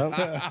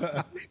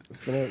 man.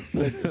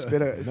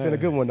 It's been a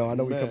good one though. I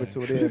know we're coming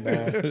to it in,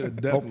 man.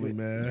 Definitely, Hopefully,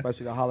 man.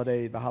 Especially the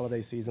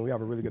holiday season. We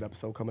have a really good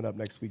episode coming up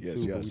next week Yes, too.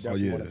 But we yes.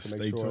 definitely Oh yeah, wanted to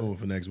make stay sure. tuned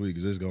for next week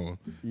because it's going.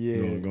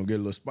 Yeah. gonna get a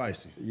little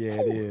spicy. Yeah,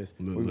 it is.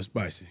 A little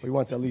spicy. We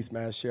want to at least,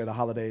 man, share the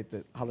holiday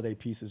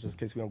pieces just in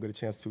case we don't get a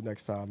chance to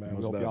next time, man. We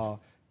Most hope def.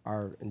 y'all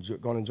are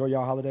going to enjoy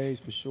y'all holidays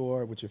for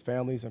sure with your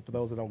families, and for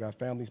those that don't got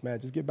families, man,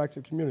 just get back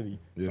to the community.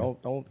 Yeah.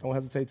 Don't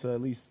hesitate to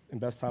at least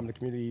invest time in the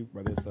community,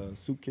 whether it's a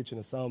soup kitchen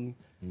or something.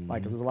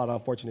 Like, 'cause there's a lot of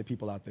unfortunate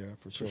people out there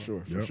for sure.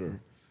 For Yep.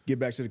 sure. Get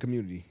back to the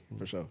community,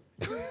 for sure.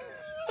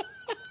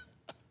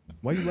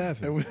 Why you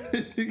laughing?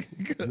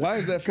 Why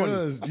is that funny?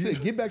 'Cause I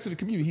said, get back to the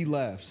community. He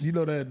laughs. You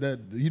know that the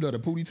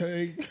Pootie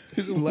tag?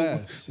 He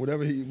laughs.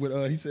 Whatever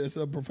he said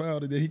something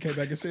profound, and then he came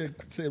back and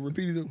said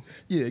repeated,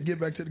 yeah, get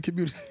back to the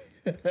community.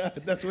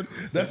 that's what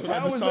I just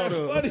How is thought that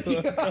of. funny?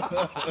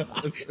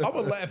 I'm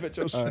going to laugh at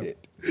your shit.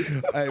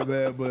 Hey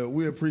man, but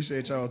we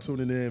appreciate y'all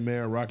tuning in,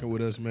 man, rocking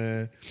with us,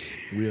 man.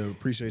 We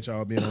appreciate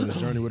y'all being on this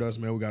journey with us,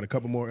 man. We got a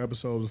couple more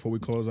episodes before we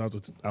close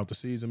out the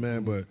season,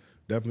 man. But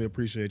definitely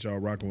appreciate y'all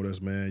rocking with us,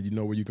 man. You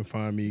know where you can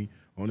find me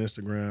on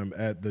Instagram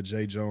at the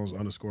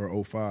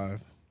JJones_05.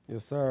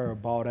 Yes, sir.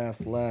 Bald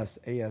Ass Less,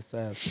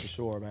 ASS for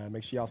sure, man.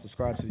 Make sure y'all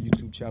subscribe to the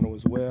YouTube channel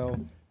as well,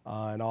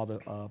 and all the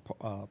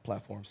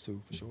platforms too,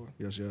 for sure.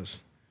 Yes.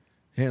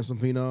 Handsome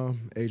Phenom,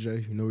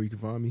 AJ, you know where you can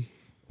find me.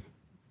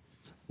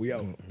 We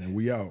out, man.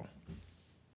 We out.